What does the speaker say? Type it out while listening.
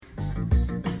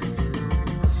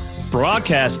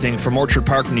Broadcasting from Orchard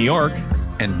Park, New York,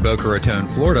 and Boca Raton,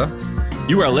 Florida,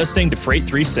 you are listening to Freight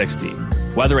 360.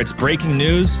 Whether it's breaking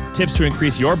news, tips to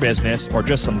increase your business, or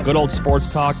just some good old sports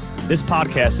talk, this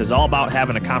podcast is all about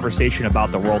having a conversation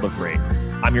about the world of freight.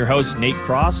 I'm your host, Nate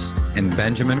Cross. And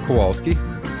Benjamin Kowalski.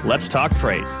 Let's talk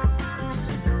freight.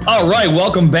 All right,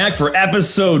 welcome back for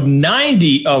episode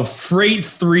 90 of Freight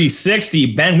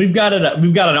 360. Ben, we've got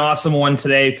an awesome one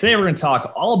today. Today we're going to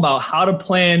talk all about how to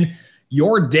plan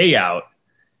your day out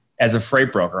as a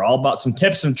freight broker, all about some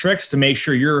tips and tricks to make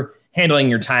sure you're handling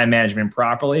your time management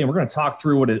properly. And we're going to talk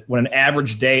through what an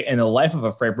average day in the life of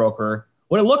a freight broker,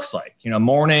 what it looks like,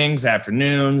 mornings,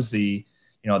 afternoons, the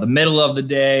middle of the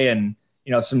day, and,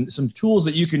 some tools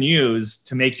that you can use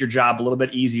to make your job a little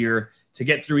bit easier to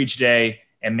get through each day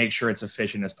and make sure it's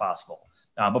efficient as possible.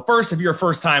 But first, if you're a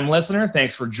first-time listener,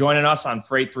 thanks for joining us on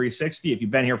Freight 360. If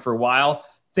you've been here for a while,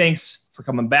 thanks for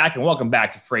coming back, and welcome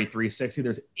back to Freight 360.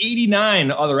 There's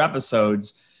 89 other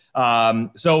episodes.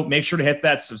 So make sure to hit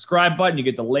that subscribe button. You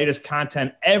get the latest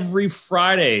content every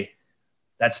Friday.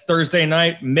 That's Thursday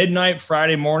night, midnight,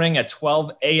 Friday morning at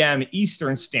 12 a.m.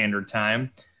 Eastern Standard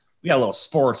Time. We got a little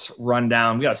sports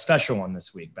rundown. We got a special one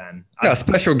this week, Ben. Got a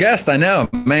special guest, I know.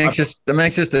 I'm anxious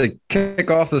to kick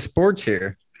off the sports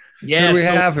here. Yeah.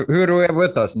 Who do we have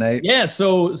with us, Nate? Yeah.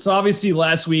 So obviously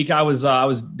last week I was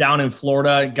down in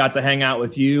Florida, got to hang out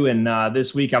with you. And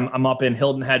this week I'm up in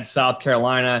Hilton Head, South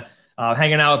Carolina,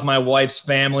 hanging out with my wife's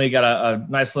family. Got a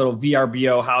nice little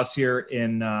VRBO house here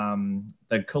in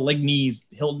the Coligny's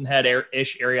Hilton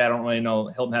Head-ish area. I don't really know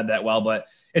Hilton Head that well, but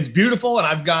it's beautiful. And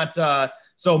I've got,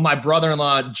 so my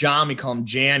brother-in-law, John, we call him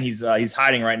Jan. He's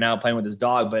hiding right now playing with his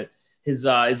dog, but his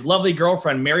lovely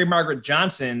girlfriend, Mary Margaret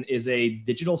Johnson, is a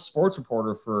digital sports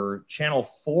reporter for Channel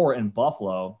 4 in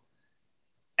Buffalo.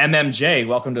 MMJ,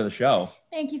 welcome to the show.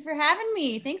 Thank you for having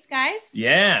me. Thanks, guys.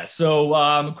 Yeah.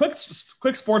 So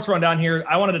quick sports rundown here.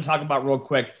 I wanted to talk about real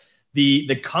quick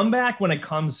the comeback when it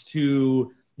comes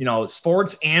to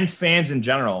sports and fans in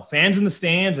general. Fans in the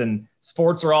stands and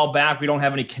sports are all back. We don't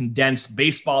have any condensed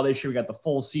baseball this year. We got the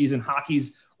full season.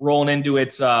 Hockey's rolling into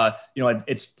its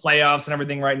playoffs and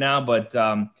everything right now. But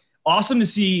awesome to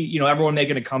see everyone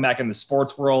making a comeback in the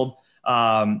sports world.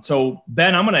 So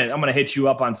Ben, I'm gonna hit you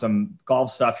up on some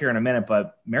golf stuff here in a minute.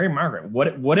 But Mary Margaret,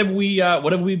 what have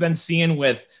we been seeing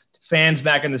with fans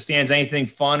back in the stands? Anything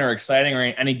fun or exciting or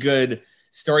any good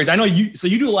stories? I know you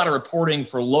do a lot of reporting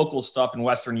for local stuff in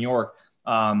Western New York.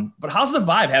 But how's the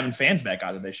vibe having fans back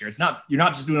out of this year? You're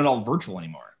not just doing it all virtual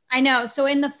anymore. I know. So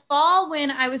in the fall,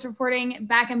 when I was reporting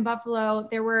back in Buffalo,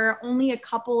 there were only a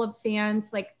couple of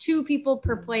fans, like 2 people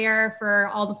per player for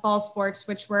all the fall sports,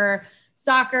 which were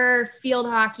soccer, field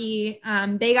hockey.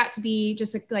 They got to be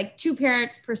just like 2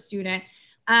 parents per student.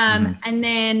 And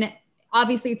then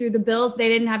obviously through the Bills, they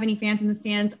didn't have any fans in the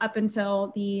stands up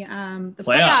until the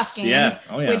playoff games,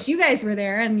 which you guys were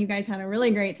there and you guys had a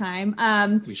really great time.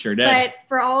 We sure did. But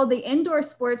for all the indoor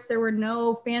sports, there were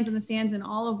no fans in the stands in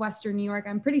all of Western New York.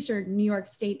 I'm pretty sure New York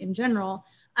State in general.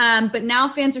 But now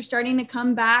fans are starting to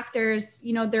come back. There's,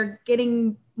 they're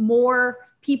getting more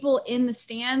people in the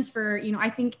stands for, I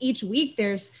think each week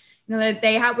there's,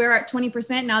 that we're at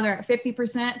 20%. Now they're at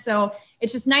 50%. So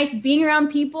it's just nice being around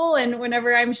people. And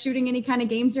whenever I'm shooting any kind of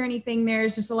games or anything,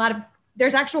 there's just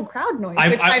there's actual crowd noise,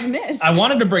 which I've missed. I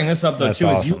wanted to bring this up though. That's too.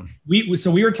 Awesome.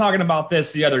 We were talking about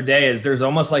this the other day, is there's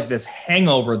almost like this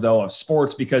hangover though of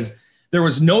sports, because there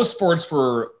was no sports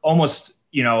for almost,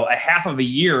 a half of a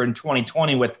year in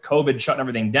 2020 with COVID shutting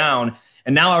everything down.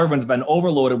 And now everyone's been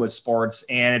overloaded with sports,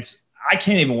 and I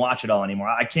can't even watch it all anymore.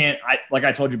 Like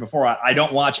I told you before, I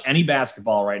don't watch any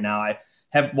basketball right now. I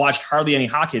have watched hardly any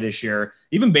hockey this year.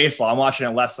 Even baseball, I'm watching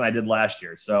it less than I did last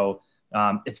year. So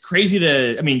it's crazy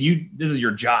this is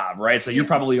your job, right? So you're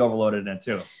probably overloaded in it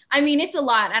too. I mean, it's a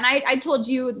lot. And I told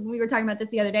you, we were talking about this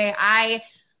the other day, I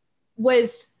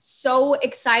was so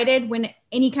excited when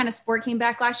any kind of sport came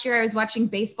back last year. I was watching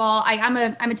baseball. I'm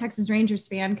a Texas Rangers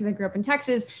fan because I grew up in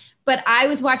Texas, but I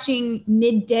was watching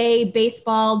midday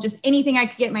baseball, just anything I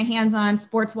could get my hands on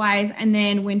sports wise. And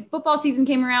then when football season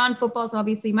came around, football is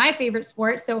obviously my favorite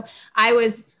sport. So I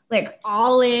was like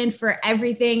all in for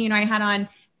everything. I had on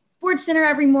Sports Center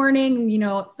every morning,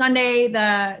 Sunday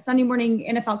morning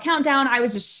NFL countdown. I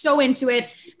was just so into it.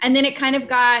 And then it kind of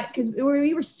got, because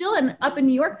we were still up in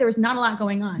New York, there was not a lot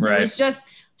going on. Right. It was just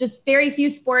very few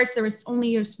sports. There was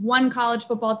only just one college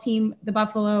football team, the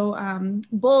Buffalo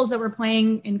Bulls, that were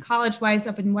playing in college-wise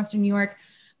up in Western New York.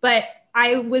 But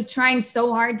I was trying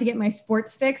so hard to get my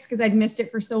sports fix because I'd missed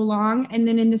it for so long. And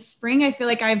then in the spring, I feel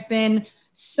like I've been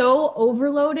so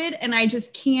overloaded and I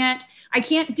just can't. I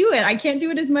can't do it. I can't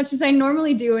do it as much as I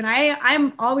normally do. And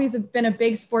I'm always been a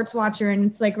big sports watcher. And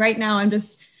it's like right now I'm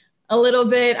just a little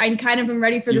bit, I kind of am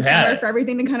ready for the summer for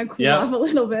everything to kind of cool off a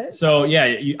little bit. So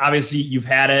yeah, obviously you've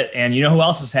had it, and you know who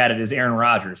else has had it is Aaron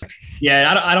Rodgers.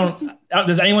 Yeah. I don't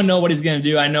does anyone know what he's going to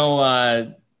do? I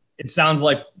know, it sounds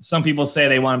like some people say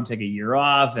they want him to take a year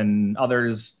off, and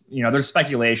others, there's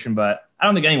speculation, but I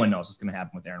don't think anyone knows what's going to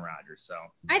happen with Aaron Rodgers. So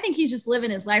I think he's just living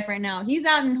his life right now. He's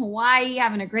out in Hawaii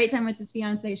having a great time with his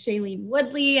fiance, Shailene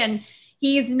Woodley. And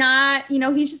he's not,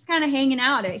 he's just kind of hanging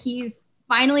out. He's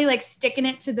finally like sticking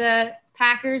it to the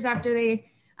Packers after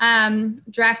they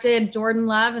drafted Jordan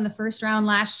Love in the first round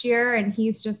last year. And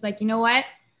he's just like, you know what?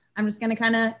 I'm just going to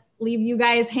kind of leave you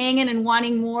guys hanging and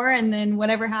wanting more. And then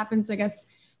whatever happens, I guess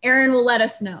Aaron will let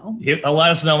us know. He'll let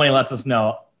us know when he lets us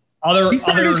know. He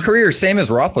started his career same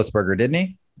as Roethlisberger, didn't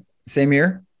he? Same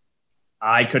year?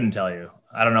 I couldn't tell you.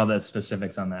 I don't know the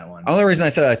specifics on that one. The only reason I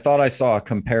said I thought I saw a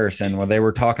comparison when they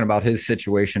were talking about his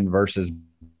situation versus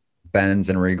Ben's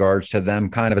in regards to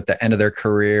them kind of at the end of their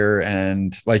career.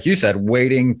 And like you said,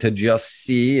 waiting to just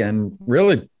see and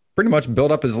really pretty much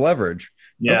build up his leverage.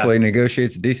 Yeah. Hopefully he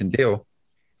negotiates a decent deal.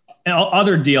 And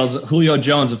other deals, Julio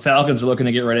Jones, the Falcons are looking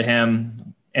to get rid of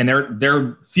him. And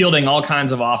they're fielding all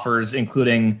kinds of offers,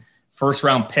 including first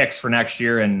round picks for next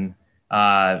year. And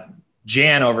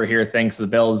Jan over here thinks the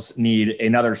Bills need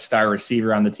another star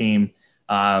receiver on the team.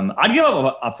 I'd give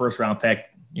up a first round pick,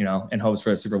 in hopes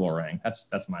for a Super Bowl ring.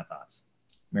 That's my thoughts.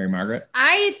 Mary Margaret?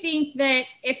 I think that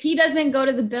if he doesn't go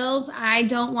to the Bills, I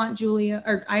don't want Julio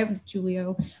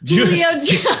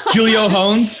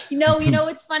Hones. You know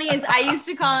what's funny is I used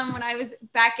to call him when I was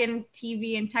back in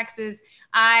TV in Texas.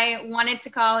 I wanted to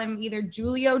call him either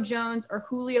Julio Jones or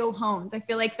Julio Hones. I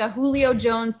feel like the Julio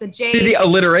Jones, the J. The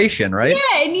alliteration, right?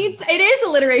 Yeah, it is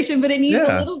alliteration, but it needs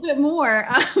a little bit more.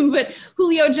 But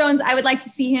Julio Jones, I would like to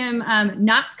see him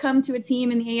not come to a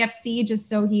team in the AFC just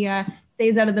so he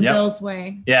stays out of the Bills'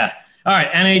 way. Yeah. All right.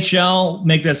 NHL,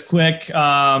 make this quick.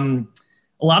 A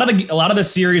lot of the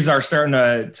series are starting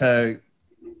to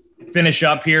finish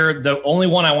up here. The only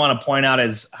one I want to point out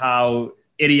is how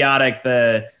idiotic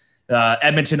the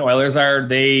Edmonton Oilers are.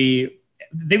 They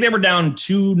were down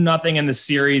 2-0 in the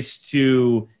series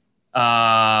to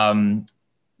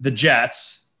the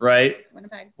Jets, right?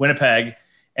 Winnipeg.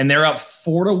 And they're up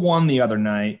 4-1 the other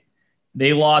night.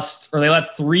 They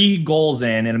let 3 goals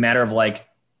in a matter of like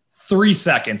 3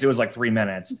 seconds. It was like 3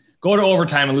 minutes. Go to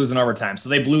overtime and lose in overtime. So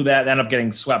they blew that, ended up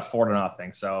getting swept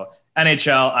 4-0. So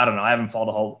NHL, I don't know. I haven't followed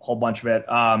a whole bunch of it.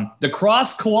 The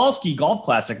Cross Kowalski Golf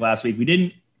Classic last week. We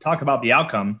didn't talk about the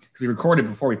outcome because we recorded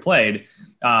before we played.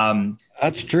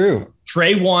 That's true.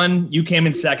 Trey won. You came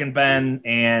in second, Ben,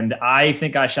 and I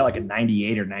think I shot like a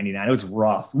 98 or 99. It was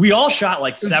rough. We all shot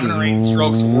like 7 or 8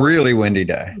 strokes. Really windy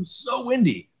day. It was so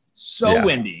windy.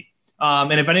 Windy.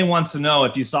 And if anyone wants to know,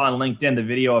 if you saw on LinkedIn the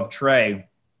video of Trey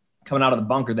coming out of the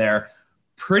bunker there,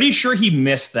 pretty sure he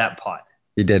missed that putt.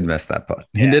 He did miss that putt.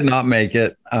 He did not make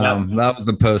it. That was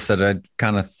the post that I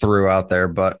kind of threw out there,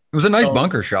 but it was a nice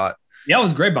bunker shot. Yeah, it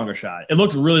was a great bunker shot. It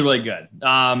looked really, really good.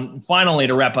 Finally,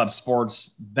 to wrap up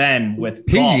sports, Ben with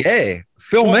PGA. Golf.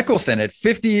 Phil Mickelson at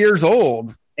 50 years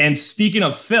old. And speaking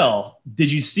of Phil,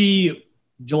 did you see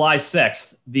July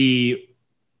 6th, the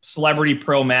Celebrity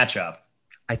Pro matchup?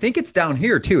 I think it's down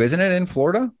here too, isn't it, in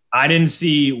Florida? I didn't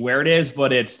see where it is,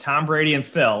 but it's Tom Brady and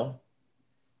Phil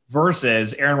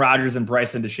versus Aaron Rodgers and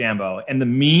Bryson DeChambeau. And the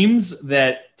memes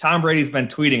that Tom Brady's been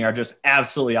tweeting are just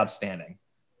absolutely outstanding.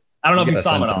 I don't know if you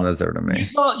saw them at all. Those over to me.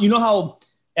 You know how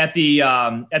at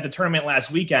the tournament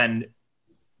last weekend,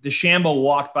 DeChambeau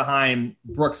walked behind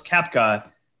Brooks Koepka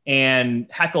and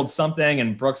heckled something,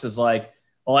 and Brooks is like,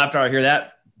 well, after I hear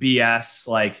that BS,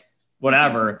 like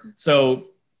whatever. So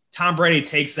Tom Brady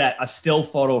takes a still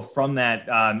photo from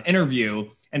that interview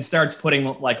and starts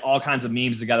putting like all kinds of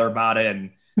memes together about it. And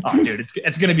dude,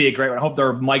 it's going to be a great one. I hope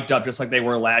they're mic'd up just like they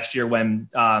were last year when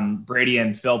Brady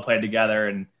and Phil played together,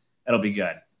 and it'll be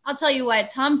good. I'll tell you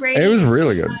what, Tom Brady. It was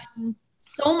really good.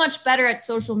 So much better at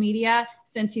social media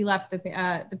since he left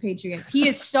the Patriots. He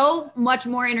is so much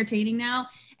more entertaining now.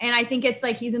 And I think it's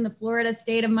like he's in the Florida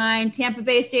state of mind, Tampa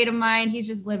Bay state of mind. He's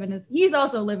just he's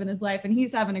also living his life, and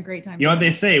he's having a great time. You know what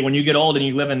they say, when you get old and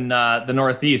you live in the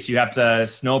Northeast, you have to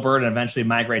snowbird and eventually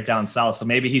migrate down south. So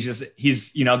maybe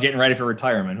he's getting ready for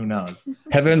retirement. Who knows?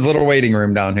 Heaven's little waiting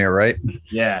room down here, right?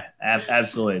 Yeah,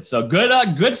 absolutely. So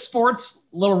good sports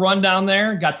little rundown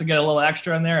there. Got to get a little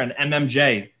extra in there. And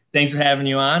MMJ, thanks for having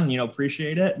you on.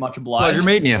 Appreciate it. Much obliged. Pleasure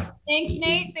meeting you. Thanks,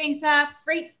 Nate. Thanks,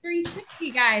 Freights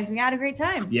 360 guys. We had a great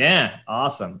time. Yeah,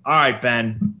 awesome. All right,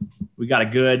 Ben, we got a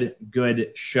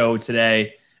good show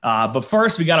today. But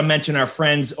first, we got to mention our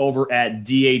friends over at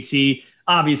DAT.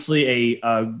 Obviously,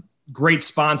 a great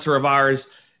sponsor of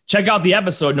ours. Check out the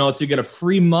episode notes to get a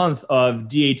free month of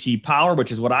DAT Power,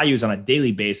 which is what I use on a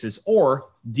daily basis, or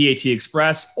DAT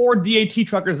Express or DAT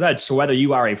Trucker's Edge. So whether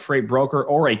you are a freight broker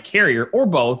or a carrier or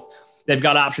both, they've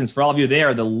got options for all of you. They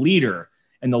are the leader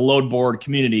in the load board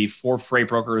community for freight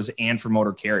brokers and for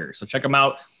motor carriers. So check them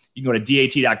out. You can go to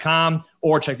DAT.com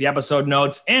or check the episode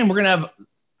notes. And we're going to have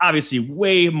obviously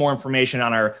way more information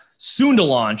on our soon to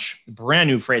launch brand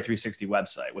new Freight 360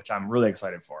 website, which I'm really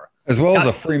excited for. As well as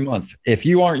a free month. If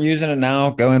you aren't using it now,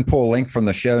 go and pull a link from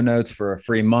the show notes for a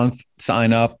free month,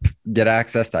 sign up, get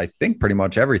access to, I think, pretty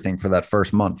much everything for that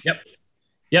first month.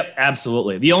 Yep,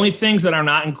 absolutely. The only things that are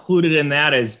not included in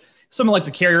that is something like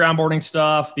the carrier onboarding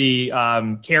stuff, the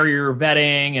carrier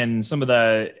vetting, and some of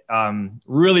the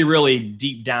really, really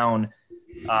deep down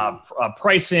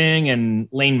pricing and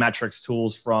lane metrics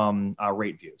tools from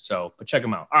RateView. So, but check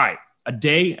them out. All right. A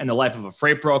day in the life of a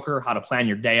freight broker, how to plan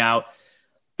your day out.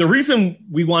 The reason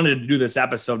we wanted to do this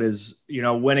episode is,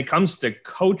 when it comes to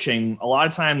coaching, a lot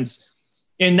of times,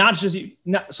 and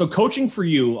so coaching for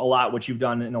you a lot, what you've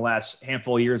done in the last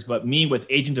handful of years, but me with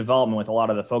agent development with a lot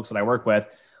of the folks that I work with,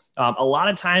 a lot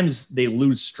of times they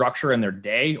lose structure in their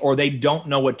day, or they don't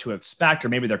know what to expect, or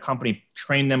maybe their company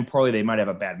trained them poorly. They might have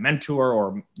a bad mentor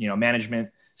or, management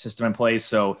system in place.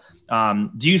 So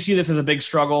do you see this as a big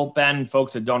struggle, Ben?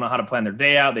 Folks that don't know how to plan their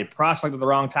day out, they prospect at the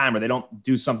wrong time, or they don't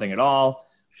do something at all.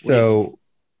 So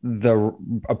the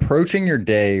approaching your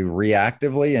day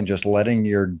reactively and just letting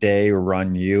your day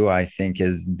run you, I think,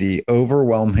 is the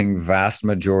overwhelming vast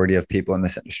majority of people in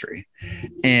this industry.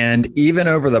 And even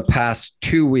over the past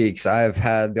 2 weeks, I've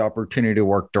had the opportunity to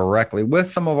work directly with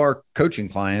some of our coaching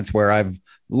clients where I've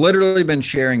literally been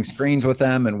sharing screens with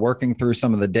them and working through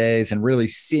some of the days and really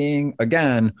seeing,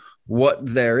 again, what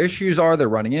their issues are they're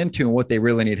running into and what they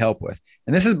really need help with.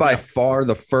 And this is by far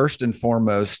the first and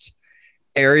foremost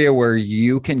area where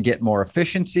you can get more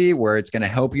efficiency, where it's going to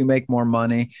help you make more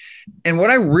money. And what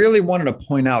I really wanted to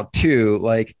point out too,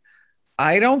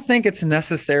 I don't think it's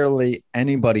necessarily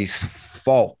anybody's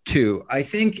fault too. I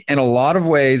think in a lot of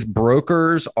ways,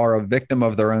 brokers are a victim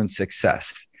of their own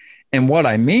success. And what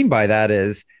I mean by that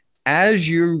is, as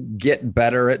you get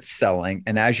better at selling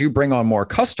and as you bring on more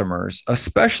customers,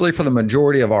 especially for the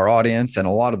majority of our audience and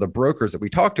a lot of the brokers that we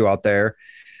talk to out there,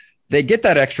 they get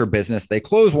that extra business. They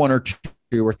close 1 or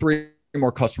 2 or 3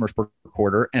 more customers per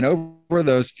quarter. And over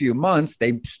those few months,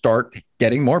 they start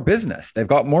getting more business. They've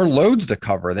got more loads to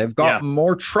cover. They've got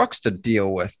more trucks to deal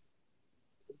with.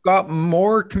 They've got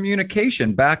more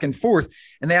communication back and forth.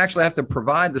 And they actually have to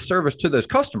provide the service to those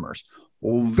customers.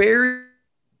 Well, very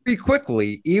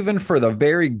quickly, even for the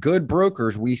very good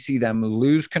brokers, we see them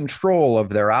lose control of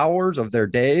their hours, of their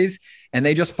days. And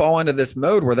they just fall into this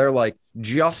mode where they're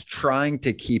just trying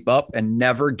to keep up and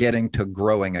never getting to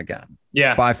growing again.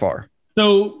 Yeah, by far.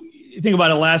 So think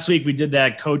about it. Last week, we did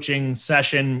that coaching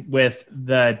session with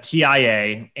the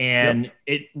TIA, and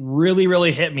it really,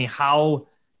 really hit me how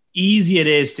easy it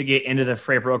is to get into the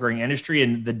freight brokering industry.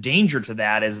 And the danger to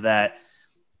that is that,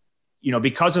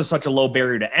 because there's such a low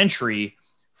barrier to entry,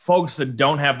 folks that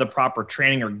don't have the proper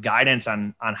training or guidance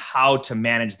on how to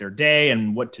manage their day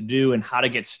and what to do and how to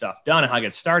get stuff done and how to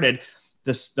get started,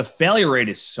 the failure rate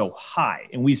is so high.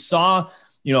 And we saw,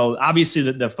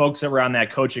 obviously the folks that were on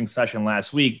that coaching session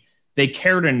last week, they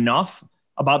cared enough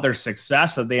about their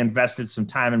success that they invested some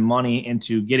time and money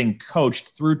into getting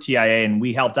coached through TIA. And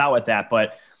we helped out with that.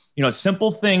 But,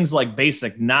 simple things like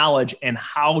basic knowledge and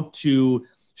how to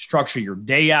structure your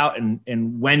day out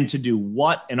and when to do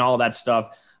what and all that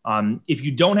stuff. If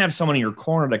you don't have someone in your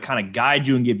corner to kind of guide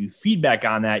you and give you feedback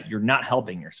on that, you're not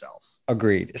helping yourself.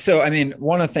 Agreed. So,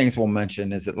 one of the things we'll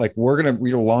mention is that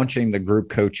we're launching the group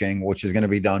coaching, which is going to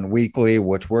be done weekly,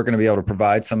 which we're going to be able to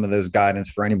provide some of those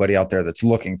guidance for anybody out there that's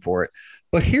looking for it.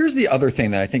 But here's the other thing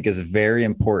that I think is very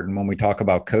important when we talk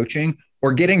about coaching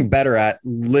or getting better at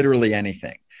literally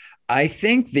anything. I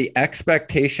think the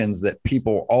expectations that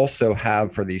people also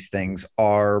have for these things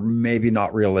are maybe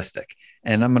not realistic.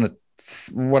 And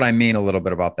what I mean a little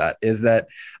bit about that is that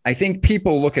I think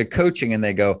people look at coaching and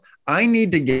they go, I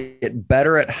need to get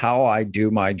better at how I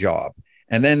do my job.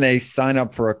 And then they sign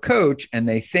up for a coach and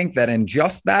they think that in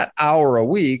just that hour a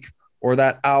week or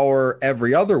that hour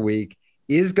every other week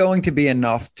is going to be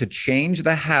enough to change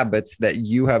the habits that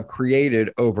you have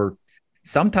created over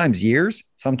sometimes years,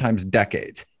 sometimes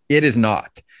decades. It is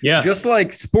not. Yeah. Just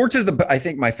like sports is I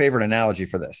think my favorite analogy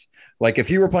for this. If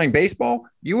you were playing baseball,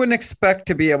 you wouldn't expect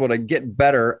to be able to get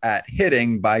better at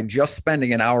hitting by just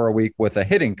spending an hour a week with a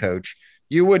hitting coach.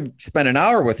 You would spend an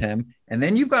hour with him, and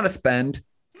then you've got to spend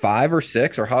 5 or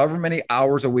 6 or however many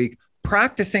hours a week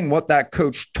practicing what that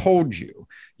coach told you.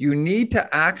 You need to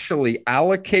actually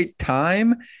allocate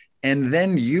time and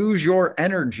then use your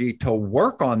energy to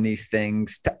work on these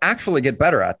things to actually get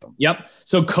better at them. Yep.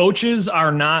 So coaches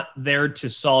are not there to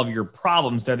solve your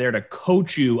problems. They're there to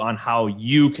coach you on how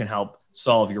you can help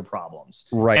solve your problems.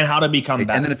 Right. And how to become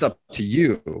better. And then it's up to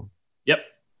you. Yep.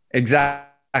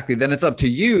 Exactly. Then it's up to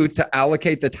you to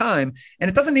allocate the time.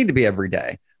 And it doesn't need to be every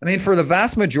day. I mean, for the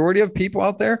vast majority of people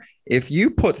out there, if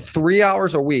you put 3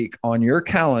 hours a week on your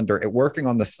calendar at working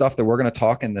on the stuff that we're going to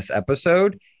talk in this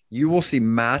episode, you will see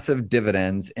massive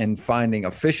dividends in finding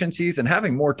efficiencies and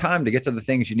having more time to get to the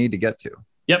things you need to get to.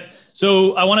 Yep.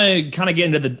 So I want to kind of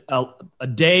get into a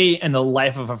day in the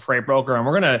life of a freight broker, and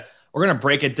we're going to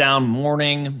break it down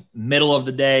morning, middle of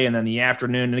the day, and then the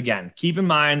afternoon. And again, keep in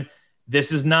mind,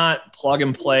 this is not plug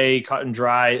and play, cut and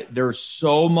dry. There's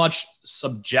so much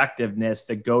subjectiveness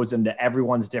that goes into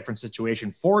everyone's different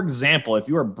situation. For example, if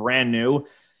you are brand new,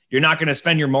 you're not going to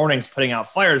spend your mornings putting out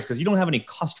fires because you don't have any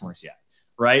customers yet.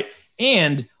 Right.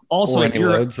 And also, if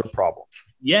you're loads or problems.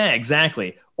 Yeah,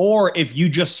 exactly. Or if you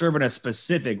just serve in a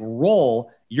specific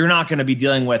role, you're not going to be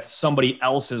dealing with somebody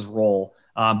else's role.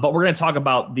 But we're going to talk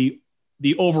about the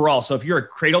overall. So if you're a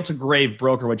cradle to grave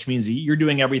broker, which means you're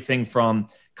doing everything from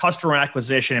customer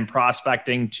acquisition and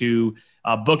prospecting to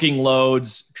booking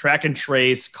loads, track and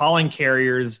trace, calling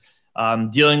carriers,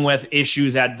 dealing with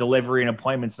issues at delivery and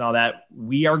appointments and all that,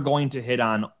 we are going to hit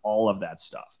on all of that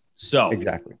stuff. So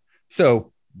exactly.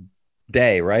 So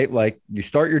day, right? Like you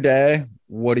start your day,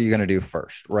 what are you going to do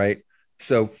first, right?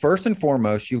 So first and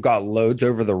foremost, you've got loads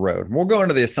over the road. We'll go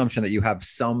into the assumption that you have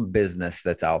some business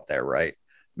that's out there, right?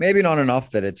 Maybe not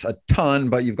enough that it's a ton,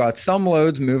 but you've got some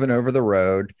loads moving over the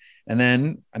road. And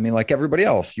then, I mean, like everybody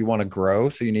else, you want to grow.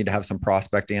 So you need to have some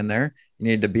prospecting in there. You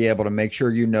need to be able to make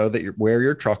sure you know that where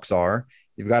your trucks are.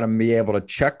 You've got to be able to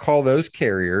check call those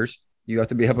carriers. You have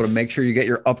to be able to make sure you get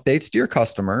your updates to your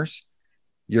customers.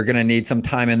 You're going to need some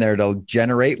time in there to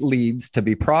generate leads, to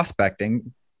be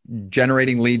prospecting,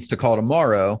 generating leads to call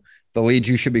tomorrow. The leads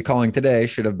you should be calling today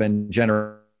should have been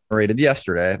generated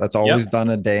yesterday. That's always done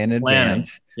a day in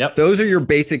advance. Yep. Those are your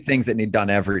basic things that need done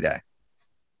every day.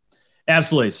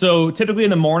 Absolutely. So typically in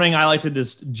the morning, I like to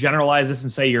just generalize this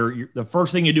and say the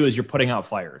first thing you do is you're putting out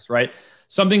fires, right?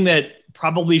 Something that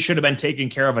probably should have been taken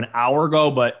care of an hour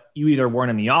ago, but you either weren't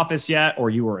in the office yet, or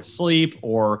you were asleep,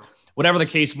 or whatever the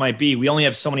case might be. We only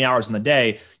have so many hours in the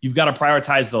day. You've got to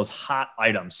prioritize those hot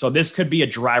items. So this could be a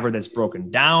driver that's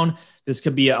broken down. This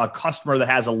could be a customer that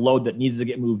has a load that needs to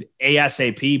get moved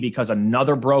ASAP because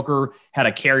another broker had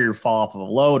a carrier fall off of a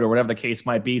load, or whatever the case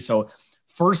might be. So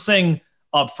first thing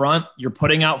up front, you're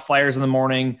putting out fires in the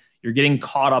morning. You're getting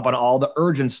caught up on all the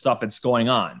urgent stuff that's going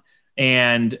on.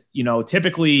 And,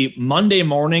 typically Monday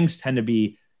mornings tend to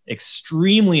be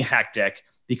extremely hectic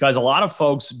because a lot of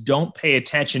folks don't pay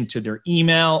attention to their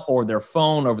email or their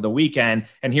phone over the weekend.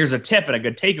 And here's a tip and a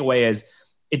good takeaway is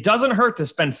it doesn't hurt to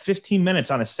spend 15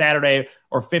 minutes on a Saturday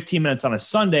or 15 minutes on a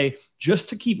Sunday just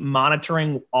to keep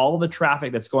monitoring all the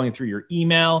traffic that's going through your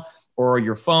email or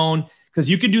your phone. Because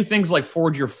you could do things like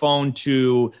forward your phone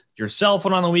to your cell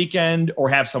phone on the weekend or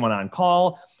have someone on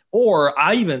call. Or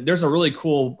there's a really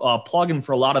cool plugin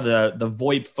for a lot of the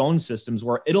VoIP phone systems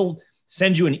where it'll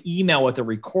send you an email with a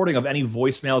recording of any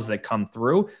voicemails that come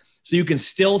through. So you can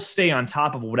still stay on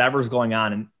top of whatever's going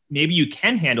on. And maybe you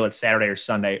can handle it Saturday or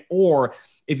Sunday. Or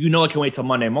if you know it can wait till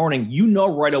Monday morning,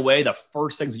 right away the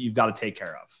first things that you've got to take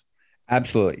care of.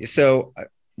 Absolutely. So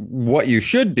what you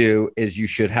should do is you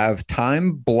should have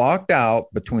time blocked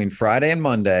out between Friday and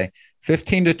Monday,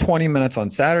 15 to 20 minutes on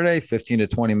Saturday, 15 to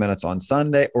 20 minutes on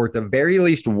Sunday, or at the very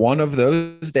least one of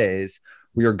those days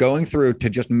we are going through to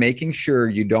just making sure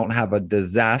you don't have a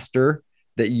disaster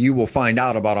that you will find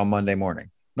out about on Monday morning.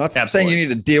 I'm not saying you need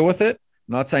to deal with it.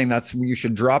 I'm not saying you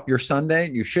should drop your Sunday.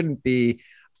 You shouldn't be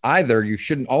either. You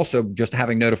shouldn't also just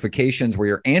having notifications where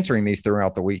you're answering these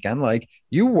throughout the weekend. Like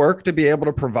you work to be able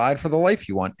to provide for the life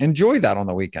you want. Enjoy that on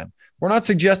the weekend. We're not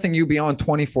suggesting you be on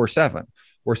 24/7.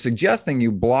 We're suggesting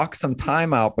you block some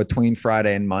time out between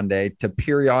Friday and Monday to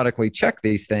periodically check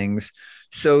these things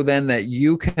so then that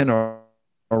you can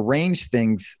arrange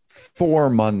things for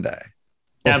Monday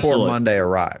before Monday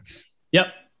arrives. Yep.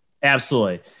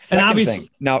 Absolutely. Second and obviously,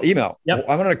 now email. Yep.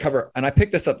 I'm going to cover, and I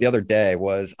picked this up the other day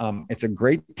was it's a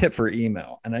great tip for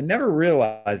email. And I never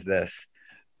realized this,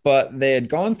 but they had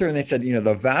gone through and they said,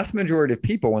 the vast majority of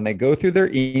people, when they go through their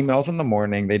emails in the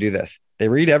morning, they do this. They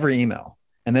read every email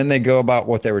and then they go about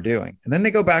what they were doing. And then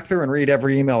they go back through and read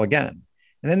every email again.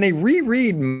 And then they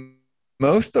reread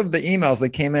most of the emails that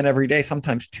came in every day,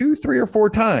 sometimes 2, 3, or 4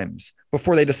 times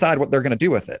before they decide what they're going to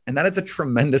do with it. And that is a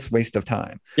tremendous waste of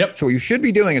time. Yep. So what you should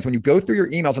be doing is when you go through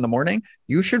your emails in the morning,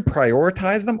 you should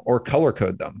prioritize them or color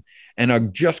code them. And a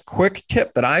just quick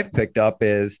tip that I've picked up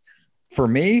is, for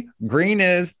me, green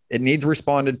is it needs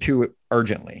responded to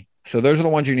urgently. So those are the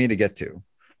ones you need to get to.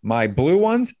 My blue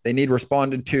ones, they need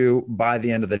responded to by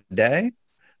the end of the day.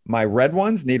 My red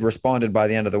ones need responded by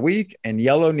the end of the week, and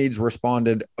yellow needs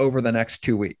responded over the next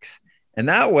 2 weeks. And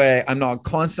that way I'm not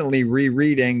constantly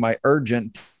rereading my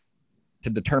urgent to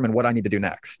determine what I need to do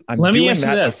next. I'm doing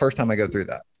that the first time I go through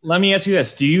that. Let me ask you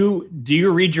this. Do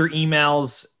you read your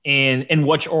emails in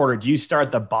which order? Do you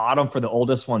start the bottom for the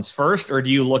oldest ones first, or do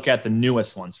you look at the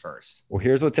newest ones first? Well,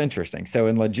 here's what's interesting. So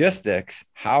in logistics,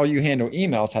 how you handle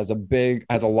emails has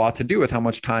a lot to do with how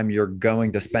much time you're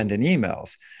going to spend in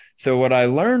emails. So what I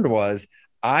learned was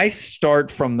I start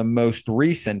from the most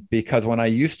recent, because when I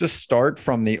used to start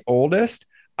from the oldest,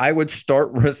 I would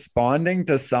start responding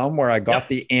to some where I got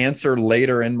the answer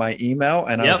later in my email.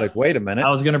 And I was like, wait a minute. I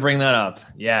was going to bring that up.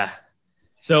 Yeah.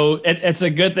 So it's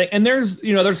a good thing. And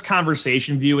there's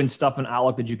conversation view and stuff in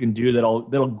Outlook that you can do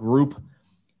that'll group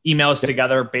emails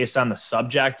together based on the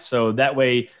subject. So that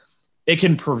way it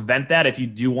can prevent that if you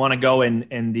do want to go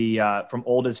in the from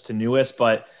oldest to newest.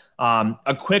 But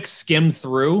a quick skim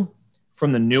through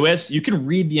from the newest, you can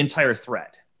read the entire thread,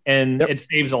 and it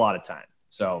saves a lot of time.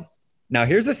 So now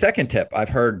here's the second tip I've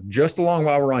heard just along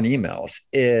while we're on emails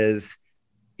is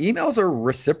emails are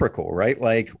reciprocal, right?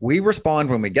 Like we respond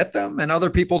when we get them, and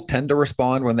other people tend to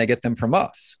respond when they get them from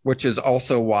us, which is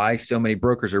also why so many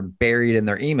brokers are buried in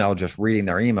their email, just reading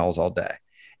their emails all day.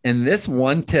 And this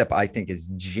one tip I think is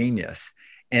genius.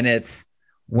 And it's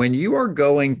when you are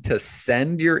going to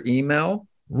send your email,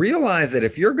 realize that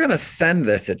if you're going to send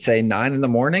this at say 9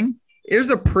 a.m, there's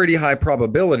a pretty high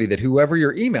probability that whoever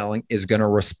you're emailing is going to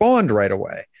respond right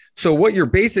away. So what you're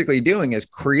basically doing is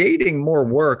creating more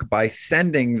work by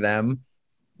sending them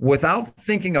without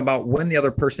thinking about when the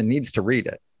other person needs to read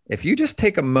it. If you just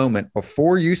take a moment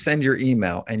before you send your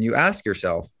email and you ask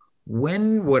yourself,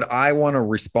 when would I want to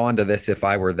respond to this if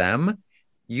I were them?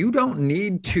 You don't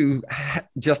need to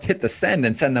just hit the send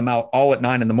and send them out all at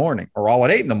 9 a.m. or all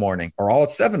at 8 a.m. or all at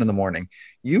 7 a.m.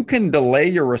 You can delay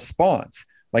your response.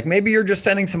 Like maybe you're just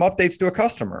sending some updates to a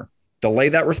customer. Delay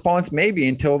that response maybe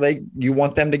until you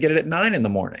want them to get it at 9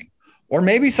 a.m. Or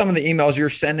maybe some of the emails you're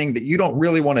sending that you don't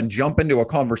really want to jump into a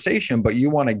conversation, but you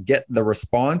want to get the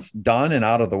response done and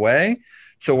out of the way.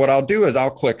 So what I'll do is I'll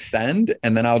click send,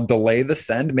 and then I'll delay the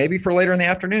send maybe for later in the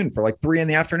afternoon, for like 3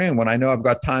 p.m. when I know I've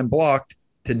got time blocked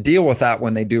to deal with that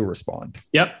when they do respond.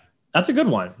 Yep. That's a good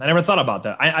one. I never thought about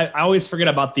that. I always forget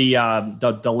about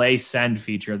the delay send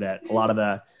feature that a lot of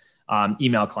the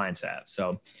email clients have.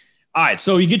 So, all right.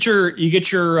 So you get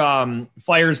your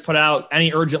flyers put out,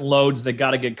 any urgent loads that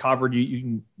got to get covered. You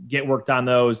can get worked on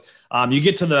those. You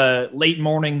get to the late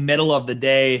morning, middle of the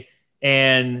day,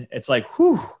 and it's like,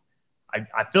 whew,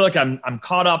 I feel like I'm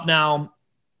caught up now.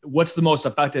 What's the most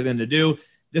effective thing to do?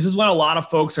 This is when a lot of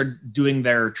folks are doing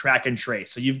their track and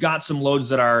trace. So you've got some loads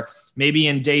that are maybe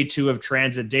in day 2 of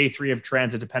transit, day 3 of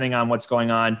transit, depending on what's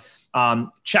going on.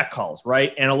 Check calls,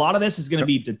 right? And a lot of this is going to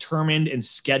be determined and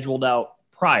scheduled out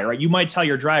prior, right? You might tell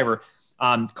your driver,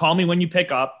 call me when you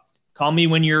pick up, call me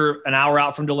when you're an hour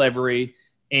out from delivery,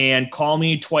 and call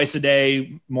me twice a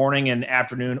day, morning and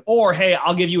afternoon, or, hey,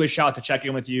 I'll give you a shout to check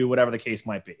in with you, whatever the case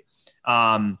might be.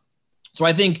 So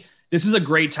I think this is a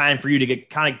great time for you to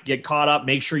get caught up.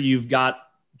 Make sure you've got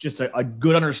just a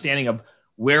good understanding of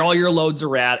where all your loads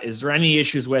are at. Is there any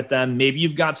issues with them? Maybe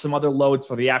you've got some other loads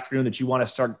for the afternoon that you want to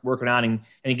start working on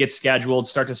and get scheduled,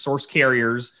 start to source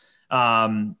carriers. What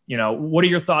are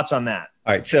your thoughts on that?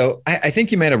 All right. So I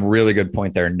think you made a really good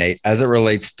point there, Nate, as it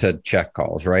relates to check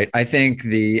calls, right? I think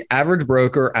the average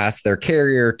broker asks their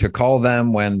carrier to call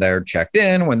them when they're checked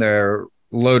in, when they're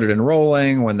loaded and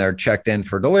rolling, when they're checked in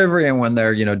for delivery, and when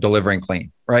they're, delivering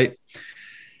clean, right?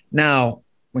 Now,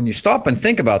 when you stop and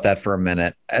think about that for a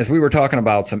minute, as we were talking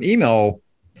about some email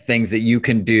things that you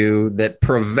can do that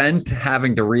prevent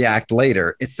having to react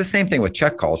later, it's the same thing with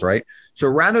check calls, right? So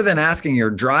rather than asking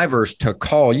your drivers to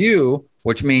call you,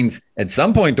 which means at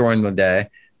some point during the day,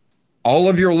 all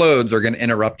of your loads are going to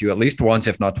interrupt you at least once,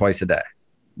 if not twice a day.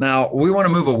 Now, we want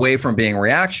to move away from being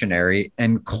reactionary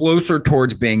and closer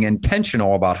towards being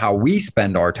intentional about how we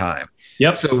spend our time.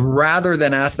 Yep. So rather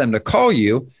than ask them to call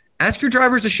you, ask your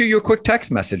drivers to shoot you a quick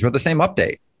text message with the same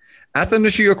update. Ask them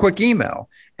to shoot you a quick email.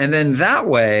 And then that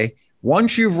way,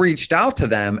 once you've reached out to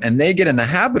them and they get in the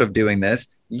habit of doing this,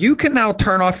 you can now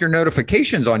turn off your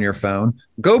notifications on your phone,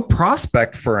 go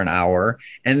prospect for an hour.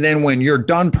 And then when you're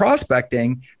done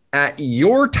prospecting, at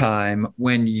your time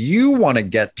when you want to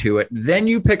get to it. Then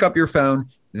you pick up your phone,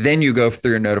 then you go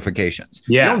through your notifications.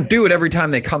 Yeah. You don't do it every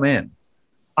time they come in.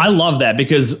 I love that,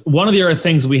 because one of the other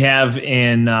things we have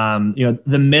in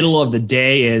the middle of the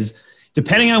day is,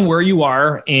 depending on where you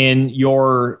are in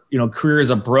your career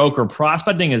as a broker,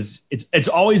 prospecting it's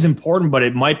always important, but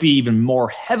it might be even more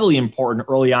heavily important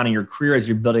early on in your career as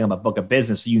you're building up a book of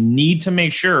business. So you need to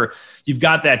make sure you've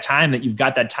got that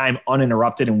time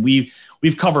uninterrupted. And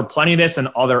we've covered plenty of this in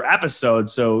other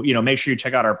episodes. So make sure you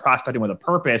check out our Prospecting with a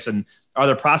Purpose and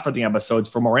other prospecting episodes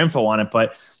for more info on it.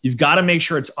 But you've got to make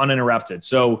sure it's uninterrupted.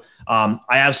 So I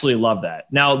absolutely love that.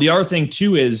 Now, the other thing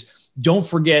too is, don't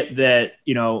forget that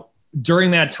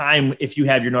during that time, if you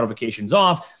have your notifications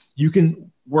off, you can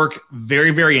work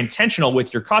very, very intentional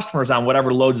with your customers on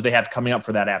whatever loads they have coming up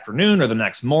for that afternoon or the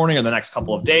next morning or the next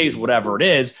couple of days, whatever it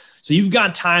is. So you've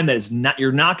got time that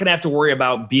you're not going to have to worry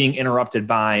about being interrupted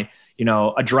by,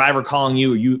 a driver calling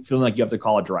you, or you feeling like you have to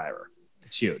call a driver.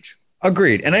 It's huge.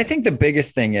 Agreed. And I think the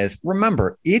biggest thing is,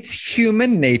 remember, it's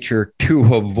human nature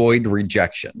to avoid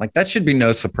rejection. Like, that should be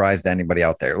no surprise to anybody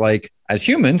out there. Like, as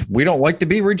humans, we don't like to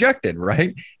be rejected,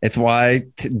 right? It's why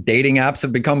dating apps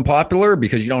have become popular,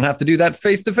 because you don't have to do that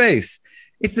face to face.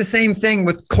 It's the same thing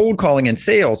with cold calling and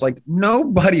sales. Like,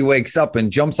 nobody wakes up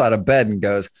and jumps out of bed and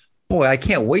goes, boy, I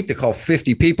can't wait to call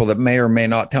 50 people that may or may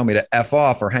not tell me to F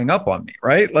off or hang up on me,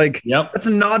 right? Like, That's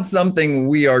not something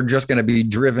we are just going to be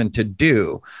driven to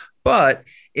do. But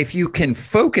if you can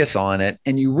focus on it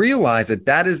and you realize that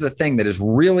that is the thing that is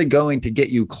really going to get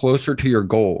you closer to your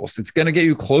goals, it's going to get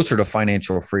you closer to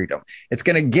financial freedom. It's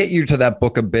going to get you to that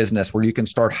book of business where you can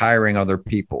start hiring other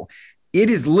people.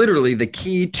 It is literally the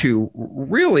key to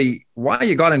really why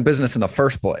you got in business in the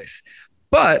first place.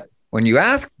 But when you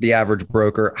ask the average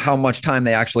broker how much time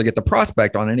they actually get to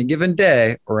prospect on any given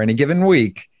day or any given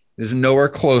week, it is nowhere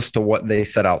close to what they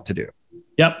set out to do.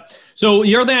 Yep. So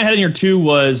the other thing I had in here too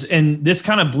was, and this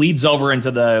kind of bleeds over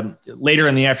into the later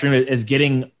in the afternoon, is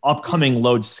getting upcoming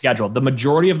loads scheduled. The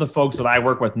majority of the folks that I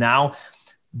work with now,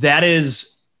 that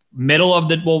is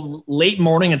late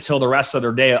morning until the rest of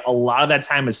their day. A lot of that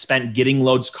time is spent getting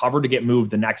loads covered to get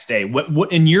moved the next day.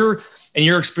 What in your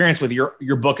experience with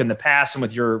your book in the past and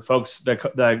with your folks,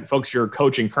 the folks you're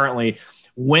coaching currently,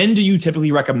 when do you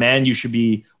typically recommend you should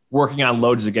be working on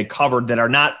loads that get covered that are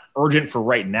not urgent for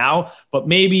right now, but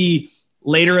maybe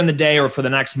later in the day or for the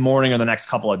next morning or the next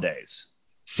couple of days?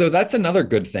 So that's another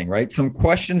good thing, right? Some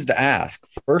questions to ask.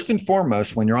 First and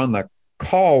foremost, when you're on the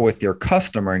call with your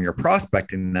customer and you're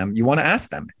prospecting them, you want to ask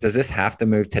them, does this have to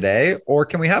move today? Or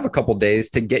can we have a couple days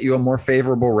to get you a more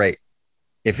favorable rate?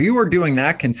 If you are doing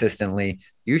that consistently,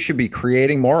 you should be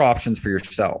creating more options for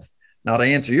yourself. Now, to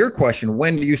answer your question,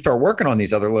 when do you start working on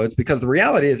these other loads? Because the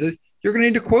reality is you're going to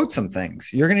need to quote some things.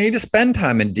 You're going to need to spend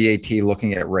time in DAT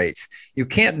looking at rates. You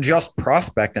can't just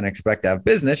prospect and expect to have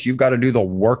business. You've got to do the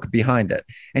work behind it.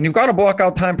 And you've got to block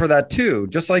out time for that too.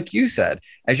 Just like you said,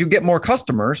 as you get more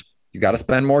customers, you got to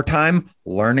spend more time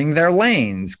learning their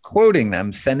lanes, quoting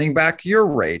them, sending back your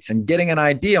rates, and getting an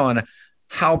idea on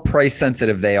how price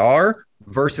sensitive they are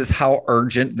versus how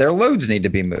urgent their loads need to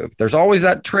be moved. There's always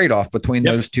that trade-off between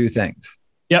those two things.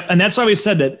 Yep. And that's why we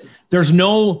said that there's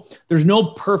no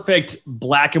perfect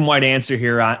black and white answer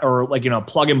here or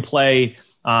plug and play,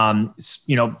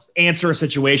 answer a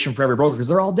situation for every broker, because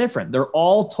they're all different. They're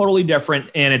all totally different.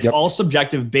 And it's all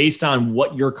subjective based on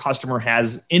what your customer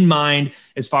has in mind,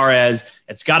 as far as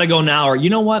it's got to go now, or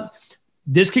you know what,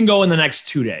 this can go in the next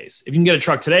 2 days. If you can get a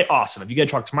truck today, awesome. If you get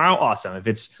a truck tomorrow, awesome. If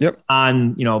it's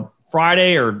on,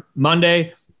 Friday or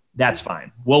Monday, that's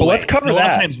fine. Well, let's cover that. A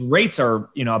lot of times rates are,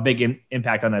 a big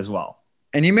impact on that as well.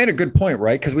 And you made a good point,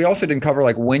 right? Because we also didn't cover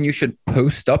when you should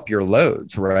post up your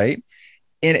loads, right?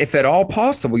 And if at all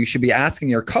possible, you should be asking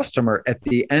your customer at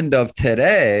the end of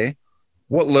today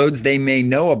what loads they may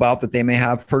know about that they may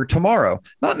have for tomorrow.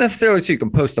 Not necessarily so you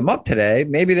can post them up today.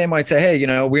 Maybe they might say,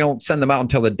 hey, we don't send them out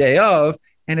until the day of.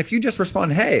 And if you just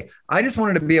respond, hey, I just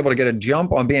wanted to be able to get a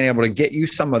jump on being able to get you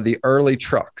some of the early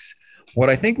trucks. What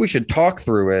I think we should talk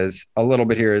through is a little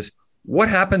bit here is what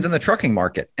happens in the trucking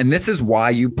market. And this is why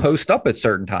you post up at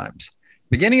certain times.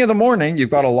 Beginning of the morning, you've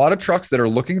got a lot of trucks that are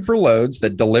looking for loads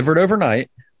that delivered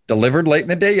overnight, delivered late in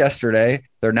the day yesterday.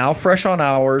 They're now fresh on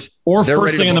hours. Or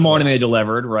first thing in the morning they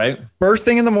delivered, right? First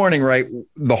thing in the morning, right?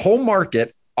 The whole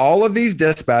market, all of these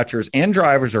dispatchers and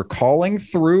drivers are calling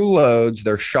through loads.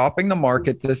 They're shopping the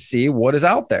market to see what is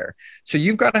out there. So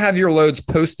you've got to have your loads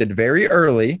posted very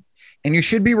early. And you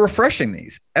should be refreshing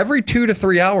these every 2 to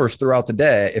 3 hours throughout the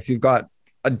day if you've got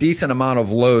a decent amount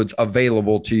of loads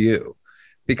available to you,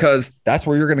 because that's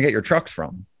where you're going to get your trucks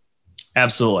from.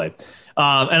 Absolutely.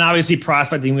 And obviously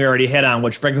prospecting we already hit on,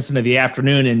 which brings us into the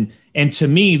afternoon. And to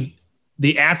me,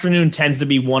 the afternoon tends to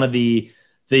be one of the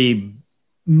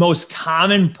most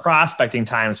common prospecting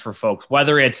times for folks,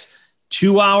 whether it's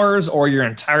 2 hours or your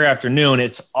entire afternoon.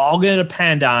 It's all going to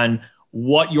depend on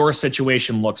what your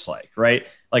situation looks like, right?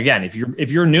 Again, if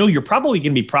you're new, you're probably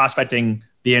going to be prospecting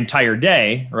the entire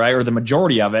day, right? Or the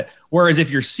majority of it. Whereas if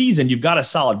you're seasoned, you've got a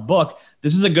solid book,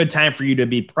 this is a good time for you to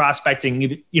be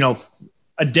prospecting,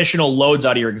 additional loads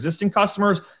out of your existing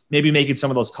customers, maybe making some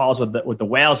of those calls with the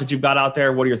whales that you've got out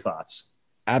there. What are your thoughts?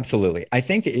 Absolutely. I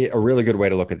think a really good way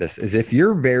to look at this is if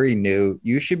you're very new,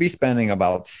 you should be spending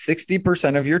about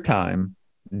 60% of your time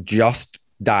just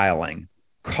dialing,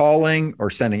 calling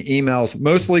or sending emails,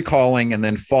 mostly calling, and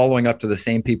then following up to the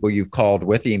same people you've called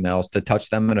with emails to touch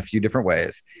them in a few different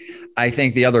ways. I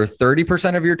think the other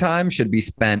 30% of your time should be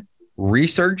spent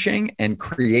researching and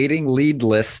creating lead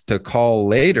lists to call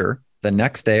later the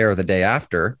next day or the day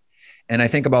after. And I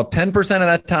think about 10% of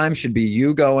that time should be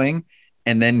you going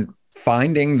and then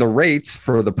finding the rates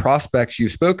for the prospects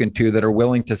you've spoken to that are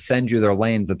willing to send you their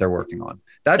lanes that they're working on.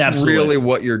 That's Absolutely. Really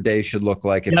what your day should look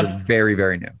like if you're very,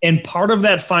 very new. And part of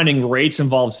that finding rates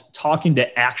involves talking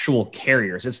to actual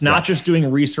carriers. It's not just doing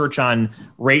research on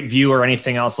RateView or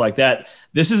anything else like that.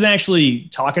 This is actually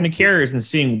talking to carriers and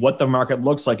seeing what the market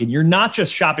looks like. And you're not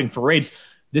just shopping for rates.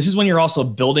 This is when you're also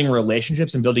building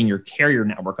relationships and building your carrier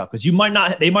network up, because they might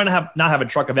not have a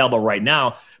truck available right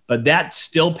now, but that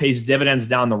still pays dividends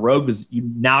down the road because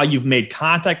now you've made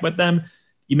contact with them.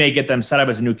 You may get them set up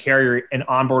as a new carrier and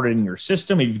onboarded in your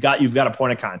system. And you've got a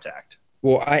point of contact.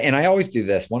 Well, I always do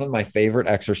this. One of my favorite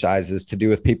exercises to do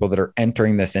with people that are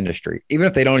entering this industry, even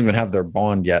if they don't even have their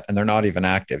bond yet and they're not even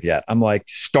active yet, I'm like,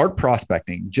 start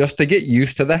prospecting just to get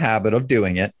used to the habit of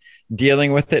doing it,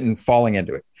 dealing with it and falling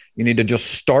into it. You need to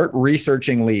just start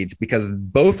researching leads because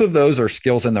both of those are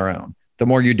skills in their own. The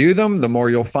more you do them, the more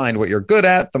you'll find what you're good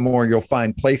at, the more you'll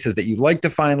find places that you like to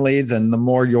find leads, and the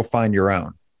more you'll find your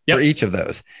own for each of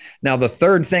those. Now, the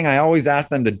third thing I always ask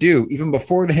them to do, even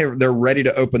before they're ready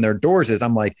to open their doors, is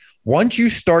I'm like, once you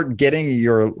start getting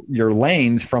your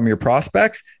lanes from your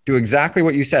prospects, do exactly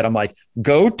what you said. I'm like,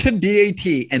 go to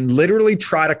DAT and literally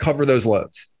try to cover those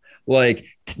loads. Like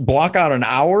block out an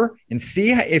hour and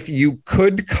see if you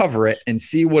could cover it and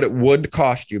see what it would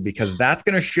cost you, because that's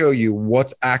going to show you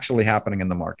what's actually happening in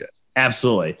the market.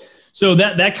 Absolutely. So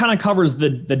that kind of covers the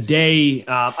day.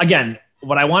 Again,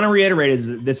 what I want to reiterate is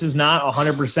that this is not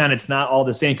 100%. It's not all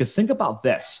the same, because think about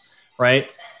this, right?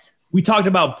 We talked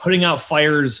about putting out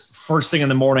fires first thing in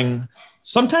the morning.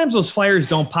 Sometimes those fires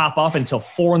don't pop up until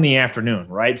 4 p.m,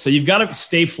 right? So you've got to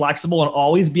stay flexible and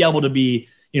always be able to be,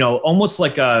 almost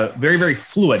like a very, very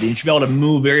fluid. You should be able to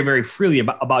move very, very freely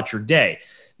about your day.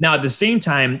 Now, at the same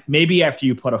time, maybe after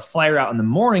you put a flyer out in the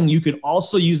morning, you could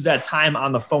also use that time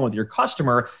on the phone with your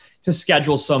customer to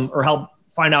schedule some or help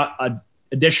find out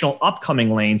additional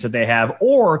upcoming lanes that they have,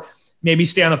 or maybe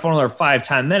stay on the phone for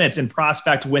 5-10 minutes and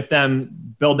prospect with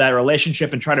them, build that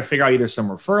relationship and try to figure out either some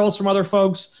referrals from other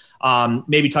folks,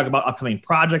 maybe talk about upcoming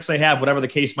projects they have, whatever the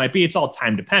case might be. It's all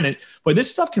time dependent, but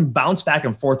this stuff can bounce back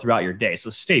and forth throughout your day. So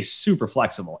stay super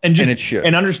flexible and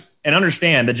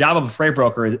understand the job of a freight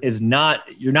broker is not,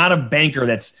 you're not a banker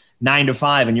that's 9 to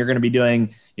 5 and you're going to be doing,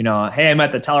 hey, I'm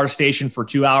at the teller station for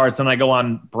 2 hours. Then I go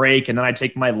on break and then I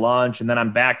take my lunch and then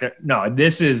I'm back there. No, it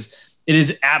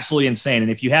is absolutely insane.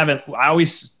 And if you haven't, I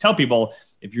always tell people,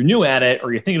 if you're new at it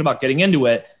or you're thinking about getting into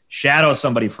it, shadow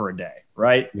somebody for a day,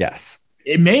 right? Yes.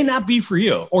 It may not be for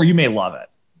you, or you may love it.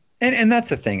 And that's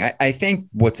the thing. I think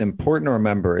what's important to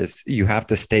remember is you have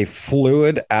to stay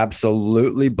fluid,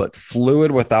 absolutely, but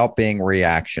fluid without being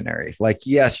reactionary. Like,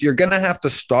 yes, you're going to have to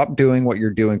stop doing what you're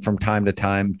doing from time to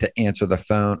time to answer the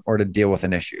phone or to deal with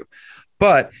an issue.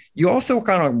 But you also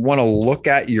kind of want to look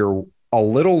at a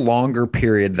little longer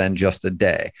period than just a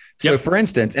day. So for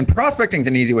instance, and prospecting is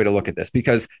an easy way to look at this,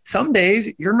 because some days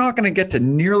you're not going to get to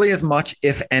nearly as much,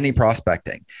 if any,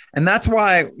 prospecting. And that's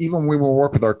why even when we will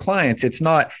work with our clients, it's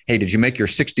not, hey, did you make your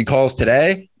 60 calls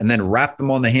today? And then wrap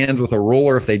them on the hands with a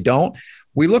ruler if they don't.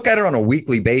 We look at it on a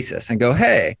weekly basis and go,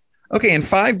 hey, okay, in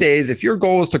 5 days, if your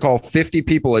goal is to call 50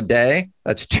 people a day,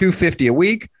 that's 250 a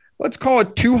week. Let's call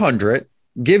it 200.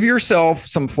 Give yourself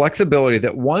some flexibility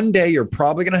that one day you're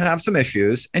probably going to have some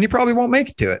issues and you probably won't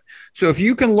make it to it. So if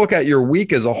you can look at your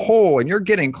week as a whole and you're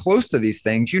getting close to these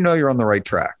things, you're on the right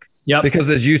track. Yeah. Because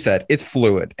as you said, it's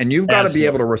fluid and you've got to be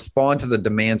able to respond to the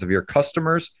demands of your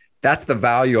customers. That's the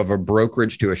value of a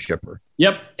brokerage to a shipper.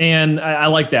 Yep. And I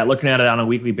like that, looking at it on a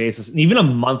weekly basis and even a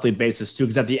monthly basis too,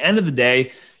 because at the end of the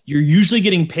day, you're usually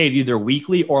getting paid either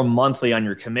weekly or monthly on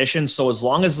your commission. So as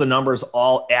long as the numbers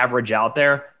all average out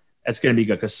there, that's going to be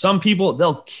good. Because some people,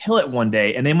 they'll kill it one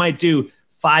day and they might do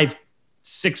 5,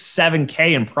 6,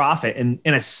 7K in profit in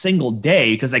a single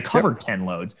day because they covered 10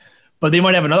 loads. But they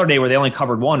might have another day where they only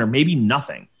covered one or maybe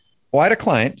nothing. Well, I had a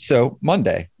client. So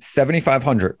Monday,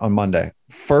 7,500 on Monday.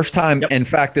 First time. In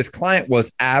fact, this client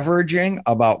was averaging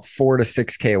about 4 to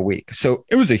 6K a week. So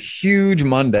it was a huge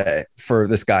Monday for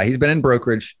this guy. He's been in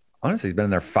brokerage. Honestly, he's been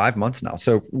in there 5 months now.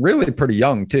 So really pretty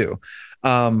young too.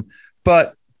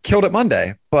 But killed it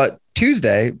Monday. But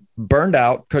Tuesday burned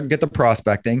out, couldn't get the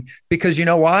prospecting because you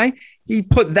know why? He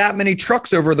put that many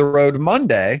trucks over the road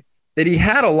Monday that he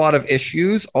had a lot of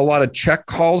issues, a lot of check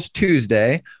calls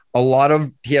Tuesday,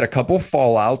 he had a couple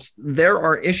fallouts. There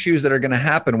are issues that are going to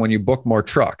happen when you book more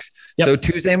trucks. Yep. So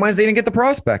Tuesday and Wednesday, he didn't get the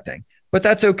prospecting, but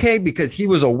that's okay because he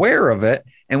was aware of it.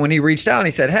 And when he reached out and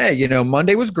he said, hey,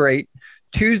 Monday was great.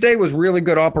 Tuesday was really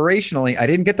good operationally. I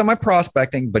didn't get to my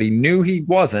prospecting, but he knew he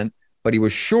wasn't, but he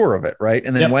was sure of it. Right.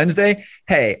 And then Wednesday,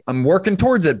 hey, I'm working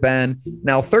towards it, Ben.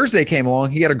 Now Thursday came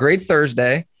along. He had a great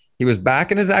Thursday. He was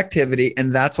back in his activity.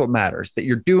 And that's what matters, that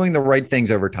you're doing the right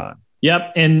things over time.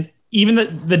 Yep. And even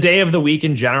the day of the week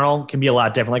in general can be a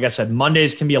lot different. Like I said,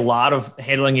 Mondays can be a lot of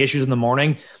handling issues in the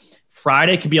morning.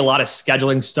 Friday could be a lot of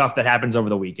scheduling stuff that happens over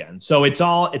the weekend. So it's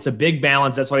a big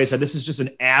balance. That's why I said this is just a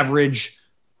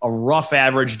rough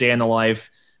average day in the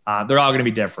life. They're all going to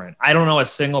be different. I don't know a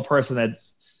single person that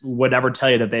would ever tell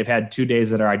you that they've had 2 days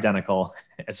that are identical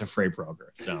as a freight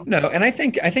broker. So no. And I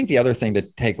think the other thing to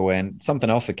take away, and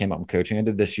something else that came up in coaching, I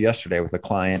did this yesterday with a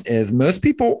client, is most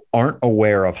people aren't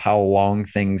aware of how long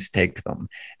things take them.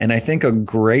 And I think a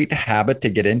great habit to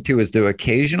get into is to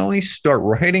occasionally start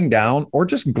writing down or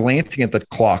just glancing at the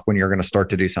clock when you're going to start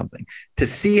to do something to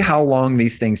see how long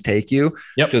these things take you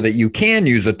so that you can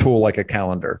use a tool like a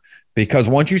calendar. Because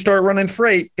once you start running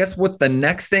freight, guess what? The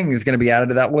next thing is going to be added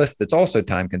to that list that's also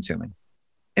time consuming.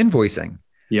 Invoicing.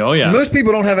 Oh, yeah. Most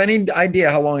people don't have any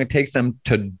idea how long it takes them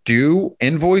to do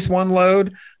invoice one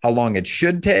load, how long it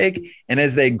should take. And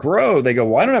as they grow, they go,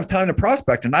 well, I don't have time to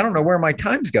prospect and I don't know where my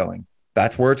time's going.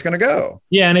 That's where it's going to go.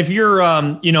 Yeah. And if you're,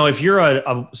 if you're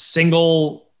a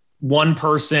single one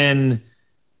person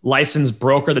licensed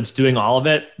broker that's doing all of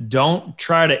it, don't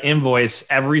try to invoice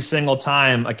every single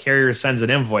time a carrier sends an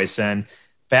invoice in.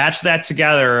 Batch that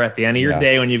together at the end of your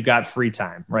day when you've got free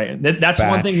time, right? That's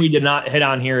one thing we did not hit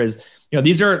on here is,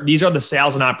 these are the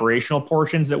sales and operational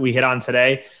portions that we hit on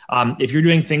today. If you're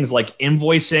doing things like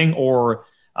invoicing or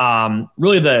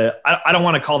really I don't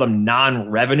want to call them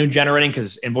non-revenue generating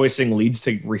because invoicing leads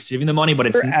to receiving the money, but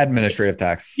it's administrative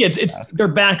tax. Yeah, it's their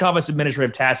back office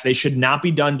administrative tasks. They should not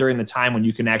be done during the time when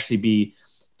you can actually be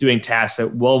doing tasks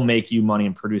that will make you money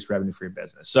and produce revenue for your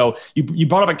business. So you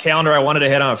brought up a calendar. I wanted to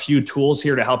hit on a few tools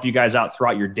here to help you guys out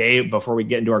throughout your day before we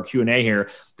get into our Q&A here.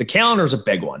 The calendar is a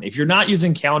big one. If you're not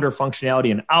using calendar functionality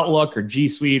in Outlook or G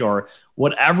Suite or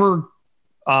whatever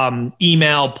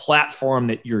email platform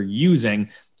that you're using,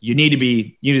 you need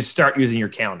to start using your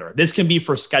calendar. This can be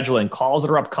for scheduling calls that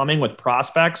are upcoming with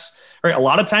prospects. Right? A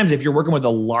lot of times if you're working with a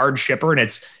large shipper and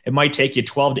it might take you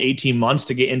 12 to 18 months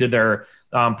to get into their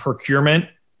procurement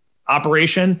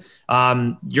operation,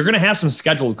 you're going to have some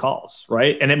scheduled calls,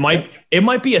 right? And it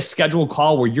might be a scheduled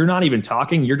call where you're not even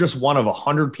talking. You're just one of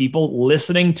 100 people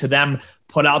listening to them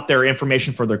put out their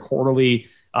information for their quarterly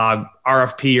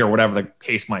RFP or whatever the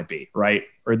case might be, right?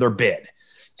 Or their bid.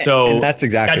 So and that's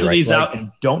exactly schedule right. these out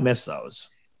and don't miss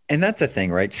those. And that's the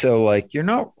thing, right? So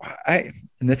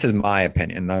and this is my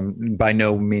opinion. I'm by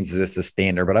no means is this a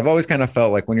standard, but I've always kind of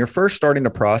felt like when you're first starting to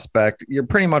prospect, you're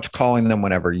pretty much calling them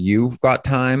whenever you've got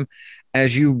time.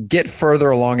 As you get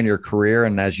further along in your career,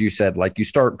 and as you said, like you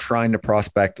start trying to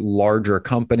prospect larger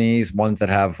companies, ones that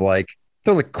have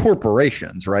they're like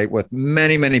corporations, right? With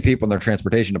many, many people in their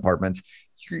transportation departments,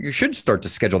 you should start to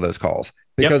schedule those calls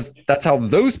because that's how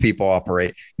those people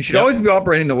operate. You should always be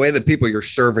operating the way that people you're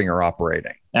serving are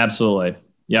operating. Absolutely.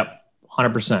 Yep.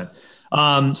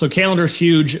 100%. So calendar is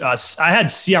huge. I had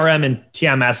CRM and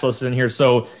TMS listed in here.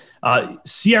 So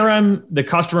CRM, the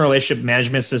customer relationship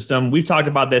management system, we've talked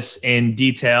about this in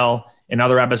detail in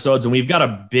other episodes, and we've got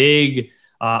a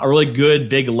really good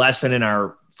big lesson in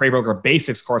our Freight Broker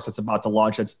Basics course that's about to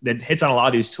launch that hits on a lot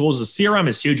of these tools. The CRM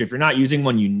is huge. If you're not using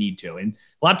one, you need to. And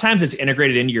a lot of times it's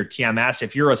integrated into your TMS.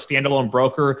 If you're a standalone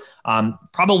broker,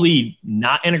 probably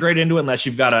not integrated into it unless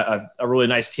you've got a really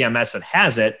nice TMS that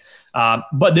has it.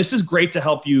 But this is great to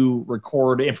help you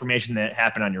record information that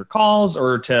happened on your calls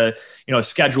or to,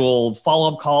 schedule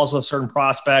follow-up calls with certain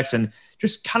prospects and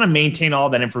just kind of maintain all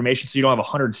that information so you don't have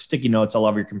 100 sticky notes all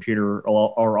over your computer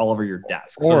or all over your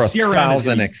desk. Or so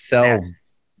 1,000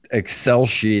 Excel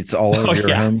sheets all over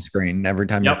your home screen every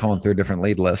time you're calling through a different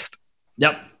lead list.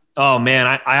 Yep. Oh man,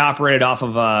 I operated off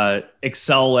of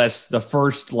Excel list the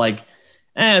first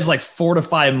it's like 4 to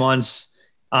 5 months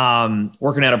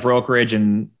working at a brokerage,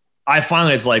 and I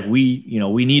finally was like, we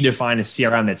need to find a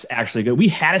CRM that's actually good. We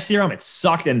had a CRM, it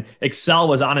sucked, and Excel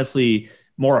was honestly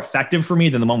more effective for me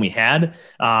than the one we had.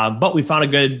 But we found a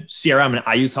good CRM, and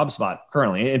I use HubSpot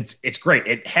currently. It's great.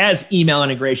 It has email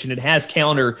integration. It has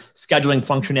calendar scheduling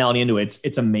functionality into it.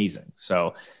 It's amazing.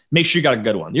 So make sure you got a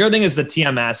good one. The other thing is the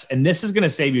TMS, and this is going to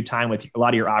save you time with a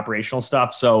lot of your operational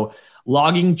stuff. So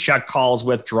logging check calls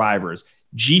with drivers,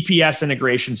 GPS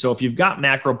integration. So if you've got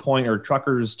MacroPoint or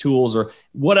Truckers Tools or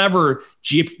whatever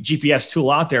GPS tool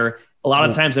out there, a lot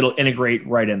of times it'll integrate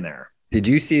right in there. Did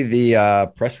you see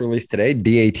the press release today?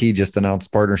 DAT just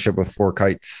announced partnership with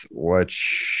 4Kites,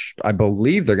 which I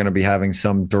believe they're going to be having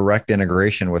some direct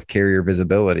integration with carrier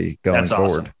visibility going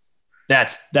forward.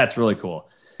 Awesome. That's really cool.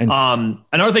 And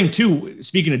another thing too,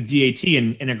 speaking of DAT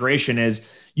and integration, is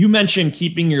you mentioned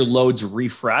keeping your loads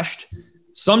refreshed.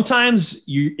 Sometimes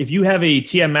if you have a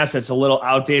TMS that's a little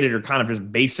outdated or kind of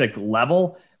just basic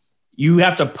level, you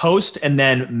have to post and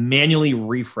then manually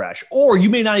refresh, or you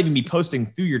may not even be posting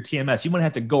through your TMS. You might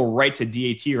have to go right to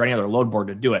DAT or any other load board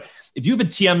to do it. If you have a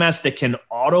TMS that can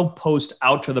auto post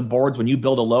out to the boards when you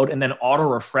build a load and then auto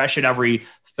refresh it every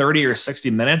 30 or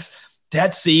 60 minutes,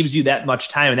 that saves you that much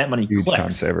time and that money. Huge clicks.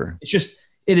 Time saver.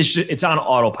 It's on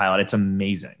autopilot. It's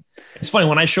amazing. It's funny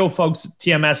when I show folks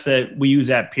TMS that we use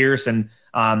at Pierce, and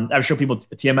I've shown people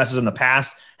TMSs in the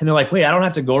past, and they're like, wait, I don't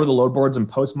have to go to the load boards and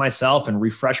post myself and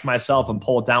refresh myself and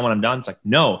pull it down when I'm done. It's like,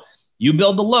 no, you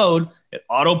build the load, it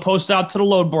auto posts out to the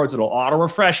load boards. It'll auto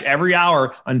refresh every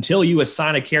hour until you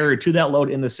assign a carrier to that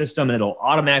load in the system, and it'll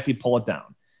automatically pull it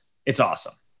down. It's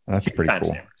awesome. That's pretty cool.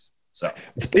 Savers. So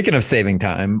speaking of saving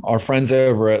time, our friends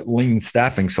over at Lean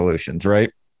Staffing Solutions,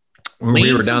 right?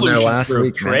 We were down there last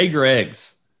week. Craig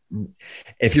Riggs.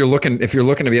 If you're looking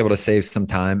to be able to save some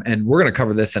time, and we're going to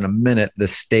cover this in a minute, the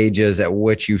stages at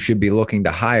which you should be looking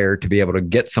to hire to be able to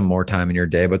get some more time in your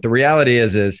day. But the reality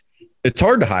is it's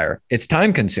hard to hire. It's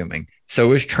time consuming.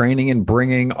 So is training and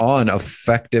bringing on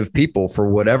effective people for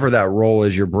whatever that role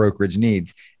is your brokerage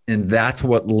needs. And that's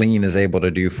what Lean is able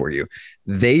to do for you.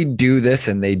 They do this,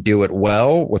 and they do it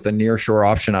well with a nearshore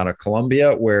option out of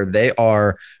Colombia, where they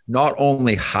are not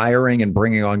only hiring and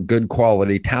bringing on good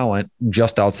quality talent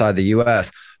just outside the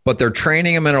US, but they're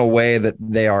training them in a way that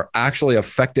they are actually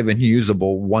effective and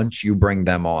usable once you bring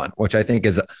them on, which I think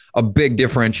is a big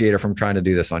differentiator from trying to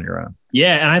do this on your own.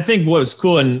 Yeah. And I think what was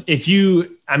cool, and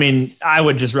I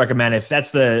would just recommend, if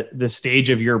that's the stage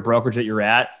of your brokerage that you're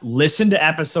at, listen to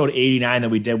episode 89 that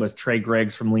we did with Trey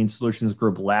Griggs from Lean Solutions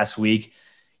Group last week.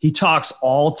 He talks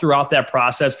all throughout that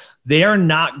process. They are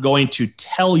not going to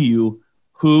tell you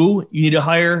who you need to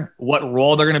hire, what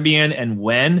role they're going to be in, and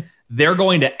when. They're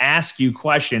going to ask you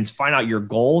questions, find out your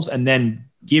goals, and then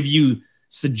give you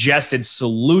suggested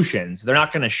solutions. They're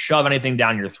not going to shove anything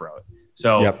down your throat.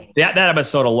 So that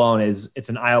episode alone it's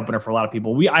an eye opener for a lot of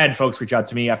people. I had folks reach out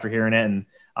to me after hearing it,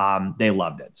 and they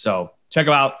loved it. So check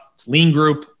them out. It's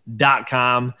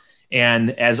leangroup.com.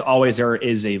 And as always, there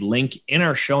is a link in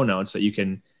our show notes that you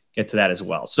can get to that as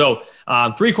well. So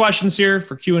 3 questions here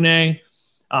for Q&A.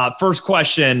 First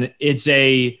question, it's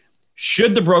a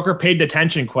should the broker pay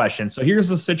detention question. So here's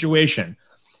the situation.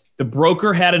 The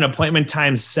broker had an appointment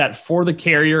time set for the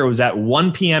carrier. It was at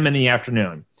 1 p.m. in the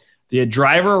afternoon. The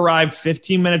driver arrived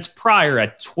 15 minutes prior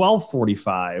at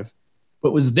 12:45,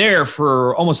 but was there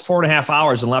for almost 4.5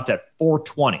 hours and left at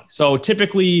 4:20. So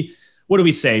typically, what do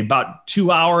we say? About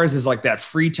 2 hours is like that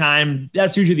free time.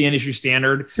 That's usually the industry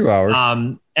standard. 2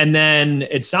 hours. And then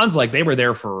it sounds like they were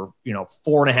there for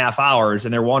 4.5 hours,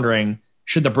 and they're wondering,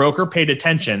 should the broker pay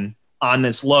detention on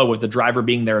this low with the driver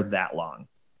being there that long?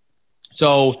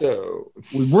 So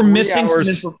we're missing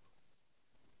some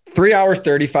 3 hours,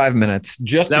 35 minutes.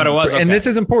 Just that it was. Okay. And this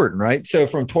is important, right? So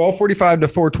from 12:45 to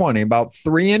 4:20, about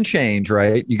 3 and change,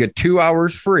 right? You get 2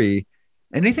 hours free.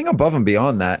 Anything above and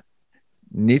beyond that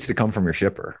needs to come from your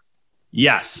shipper.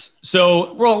 Yes.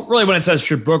 So really when it says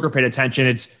should broker pay detention,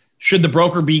 it's should the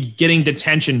broker be getting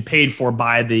detention paid for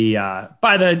by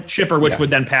the shipper, which would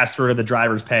then pass through to the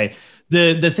driver's pay.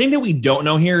 The thing that we don't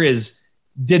know here is,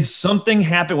 did something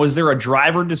happen? Was there a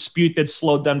driver dispute that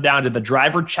slowed them down? Did the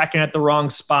driver check in at the wrong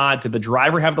spot? Did the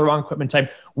driver have the wrong equipment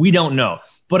type? We don't know.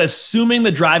 But assuming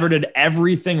the driver did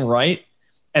everything right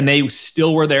and they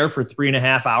still were there for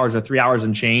 3.5 hours or 3 hours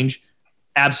and change,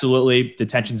 absolutely,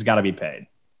 detention's got to be paid.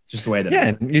 Just the way that. Yeah,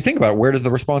 and you think about it, where does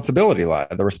the responsibility lie?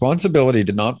 The responsibility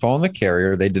did not fall on the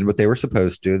carrier. They did what they were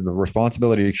supposed to. The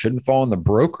responsibility shouldn't fall on the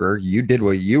broker. You did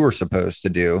what you were supposed to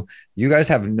do. You guys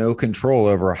have no control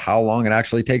over how long it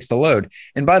actually takes to load.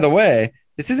 And by the way,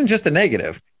 this isn't just a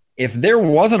negative. If there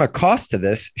wasn't a cost to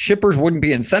this, shippers wouldn't be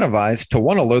incentivized to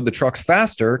want to load the trucks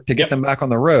faster to get them back on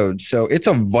the road. So it's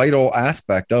a vital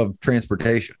aspect of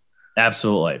transportation.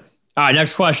 Absolutely. All right,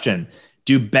 next question.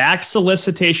 Do back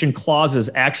solicitation clauses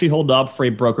actually hold up for a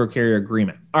broker carrier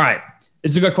agreement? All right,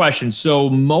 it's a good question. So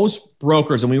most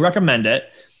brokers, and we recommend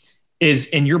it, is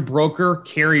in your broker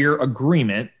carrier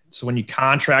agreement. So when you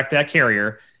contract that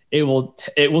carrier, it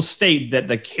will state that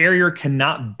the carrier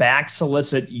cannot back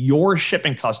solicit your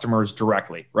shipping customers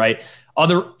directly, right?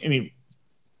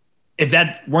 If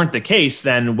that weren't the case,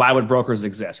 then why would brokers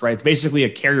exist, right? It's basically a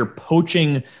carrier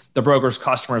poaching the broker's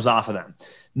customers off of them.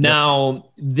 Now,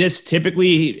 this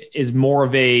typically is more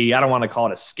of I don't want to call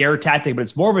it a scare tactic, but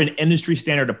it's more of an industry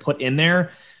standard to put in there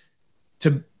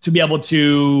to be able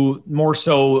to more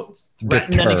so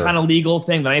threaten any kind of legal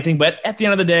thing than anything. But at the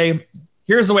end of the day,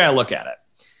 here's the way I look at it.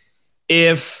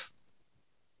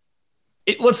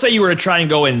 Let's say you were to try and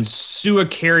go and sue a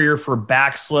carrier for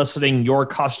back soliciting your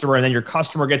customer, and then your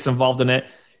customer gets involved in it,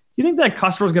 you think that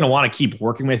customer is going to want to keep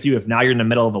working with you if now you're in the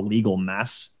middle of a legal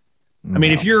mess? No. I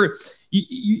mean, if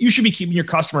you should be keeping your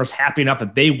customers happy enough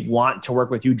that they want to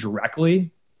work with you directly.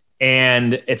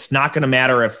 And it's not going to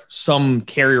matter if some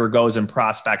carrier goes and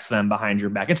prospects them behind your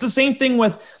back. It's the same thing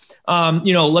with,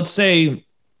 let's say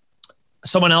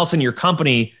someone else in your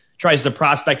company tries to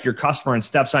prospect your customer and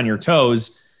steps on your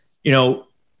toes.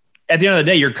 At the end of the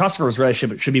day, your customer's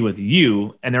relationship should be with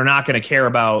you, and they're not going to care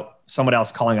about someone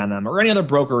else calling on them or any other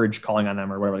brokerage calling on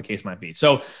them or whatever the case might be.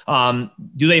 So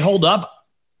do they hold up?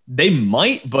 They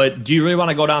might, but do you really want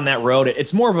to go down that road?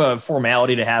 It's more of a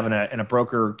formality to have in a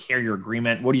broker carrier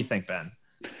agreement. What do you think, Ben?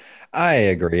 I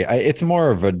agree. It's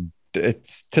more of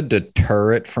it's to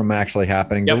deter it from actually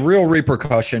happening. Yep. The real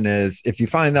repercussion is if you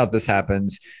find out this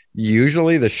happens,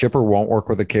 usually the shipper won't work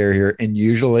with the carrier, and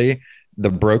usually the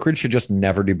brokerage should just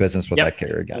never do business with that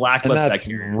carrier again. Blacklist and that's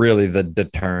that carrier. Really the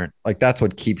deterrent. Like that's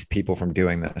what keeps people from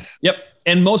doing this. Yep.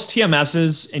 And most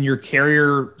TMSs in your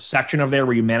carrier section of there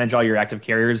where you manage all your active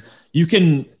carriers, you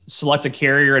can select a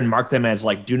carrier and mark them as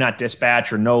like do not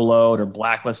dispatch or no load or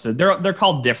blacklisted. They're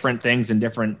called different things in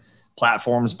different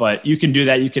platforms, but you can do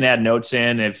that. You can add notes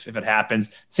in if it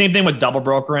happens. Same thing with double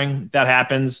brokering. If that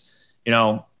happens,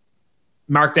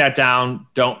 mark that down.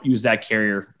 Don't use that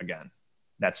carrier again.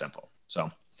 That simple. So,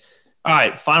 all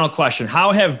right, final question.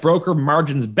 How have broker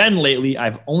margins been lately?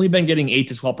 I've only been getting 8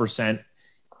 to 12%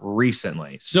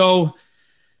 recently. So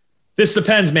this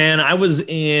depends, man. I was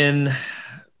in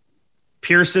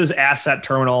Pierce's asset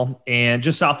terminal and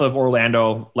just south of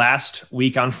Orlando last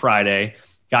week on Friday.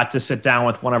 Got to sit down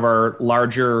with one of our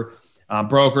larger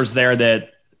brokers there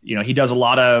that, he does a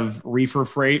lot of reefer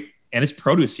freight, and it's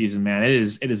produce season, man. It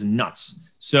is nuts.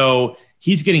 So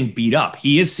he's getting beat up.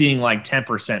 He is seeing like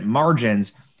 10%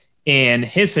 margins in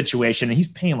his situation, and he's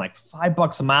paying like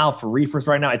 $5 a mile for reefers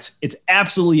right now. It's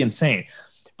absolutely insane.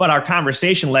 But our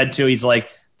conversation led to, he's like,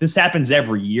 this happens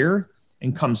every year,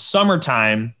 and come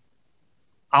summertime,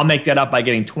 I'll make that up by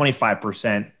getting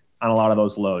 25% on a lot of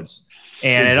those loads.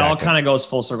 And It all kind of goes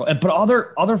full circle. But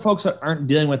other folks that aren't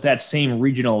dealing with that same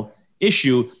regional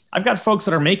issue, I've got folks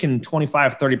that are making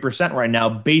 25, 30% right now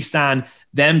based on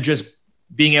them just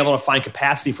being able to find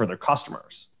capacity for their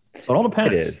customers. So it all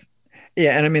depends. It is.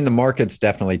 Yeah. And I mean, the market's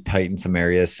definitely tight in some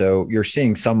areas. So you're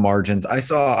seeing some margins. I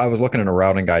was looking at a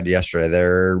routing guide yesterday.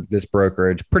 This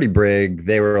brokerage, pretty big.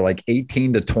 They were like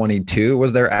 18 to 22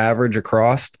 was their average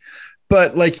across.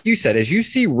 But like you said, as you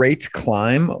see rates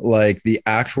climb, like the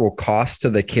actual cost to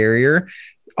the carrier,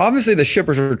 obviously the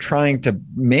shippers are trying to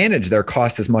manage their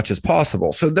cost as much as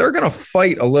possible. So they're going to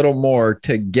fight a little more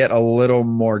to get a little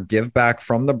more give back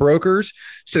from the brokers.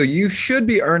 So you should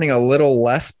be earning a little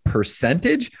less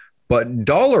percentage, but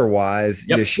dollar wise,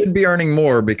 you should be earning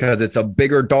more because it's a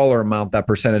bigger dollar amount that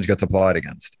percentage gets applied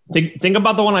against. Think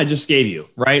about the one I just gave you,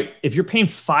 right? If you're paying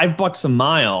 $5 a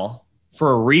mile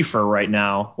for a reefer right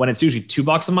now, when it's usually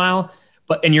 $2 a mile,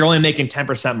 and you're only making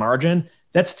 10% margin,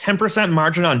 that's 10%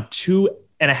 margin on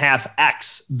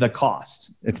 2.5x the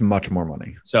cost. It's much more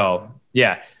money. So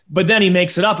yeah, but then he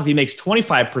makes it up. If he makes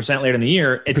 25% later in the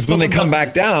year, it's when they come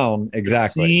back down,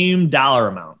 exactly same dollar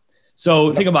amount.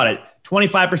 So think about it,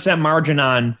 25% margin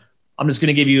on, I'm just going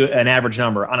to give you an average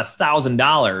number, on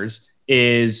 $1,000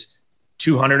 is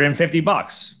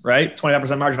 $250, right?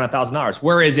 25% margin on $1,000.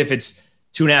 Whereas if it's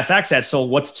 2.5x that, so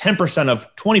what's 10%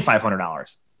 of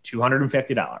 $2,500?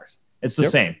 $250. It's the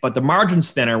same, but the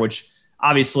margin's thinner, which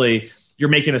obviously you're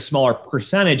making a smaller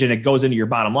percentage and it goes into your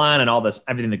bottom line and all this,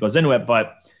 everything that goes into it.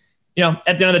 But at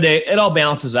the end of the day, it all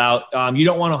balances out. You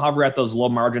don't want to hover at those low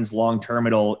margins long-term.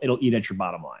 It'll eat at your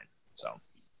bottom line. So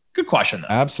good question though.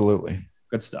 Absolutely.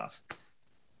 Good stuff.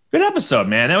 Good episode,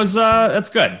 man. That was that's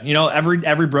good. You know,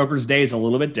 every broker's day is a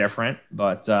little bit different,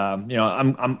 but you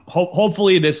know,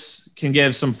 hopefully this can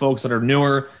give some folks that are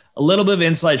newer a little bit of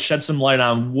insight, shed some light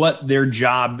on what their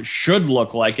job should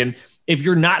look like. And if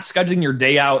you're not scheduling your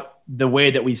day out the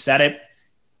way that we said it,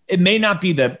 it may not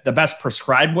be the best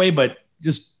prescribed way, but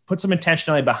just put some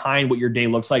intentionality behind what your day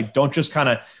looks like. Don't just kind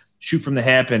of shoot from the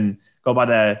hip and go by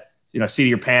the seat of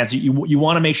your pants. You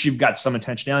want to make sure you've got some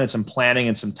intentionality and some planning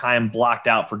and some time blocked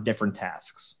out for different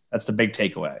tasks. That's the big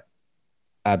takeaway.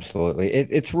 Absolutely.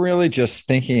 It's really just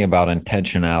thinking about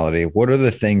intentionality. What are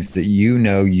the things that you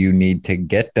know you need to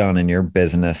get done in your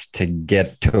business to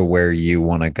get to where you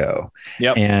want to go?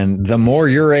 Yep. And the more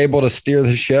you're able to steer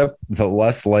the ship, the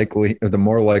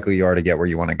more likely you are to get where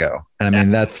you want to go. And I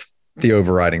mean, that's the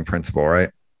overriding principle,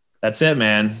 right? That's it,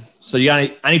 man. So you got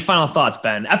any final thoughts,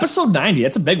 Ben? Episode 90,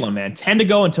 that's a big one, man. 10 to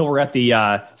go until we're at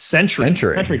the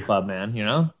Century Club, man, you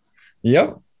know?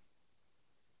 Yep.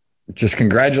 Just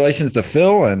congratulations to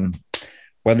Phil, and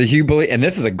whether you believe, and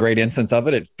this is a great instance of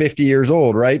it at 50 years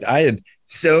old, right? I had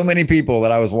so many people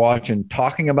that I was watching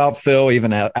talking about Phil,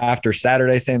 even after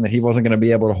Saturday, saying that he wasn't going to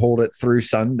be able to hold it through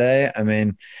Sunday. I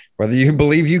mean, whether you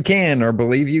believe you can or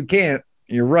believe you can't,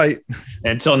 you're right.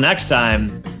 Until next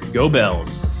time, go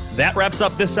Bills. That wraps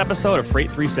up this episode of Freight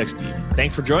 360.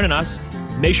 Thanks for joining us.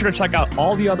 Make sure to check out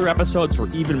all the other episodes for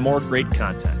even more great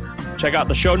content. Check out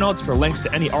the show notes for links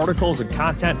to any articles and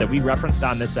content that we referenced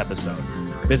on this episode.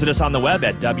 Visit us on the web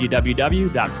at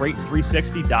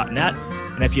www.freight360.net.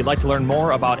 And if you'd like to learn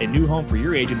more about a new home for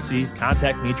your agency,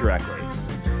 contact me directly.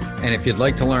 And if you'd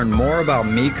like to learn more about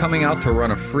me coming out to run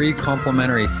a free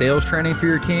complimentary sales training for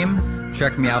your team,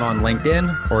 check me out on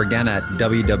LinkedIn or again at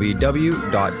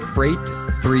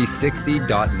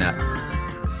www.freight360.net.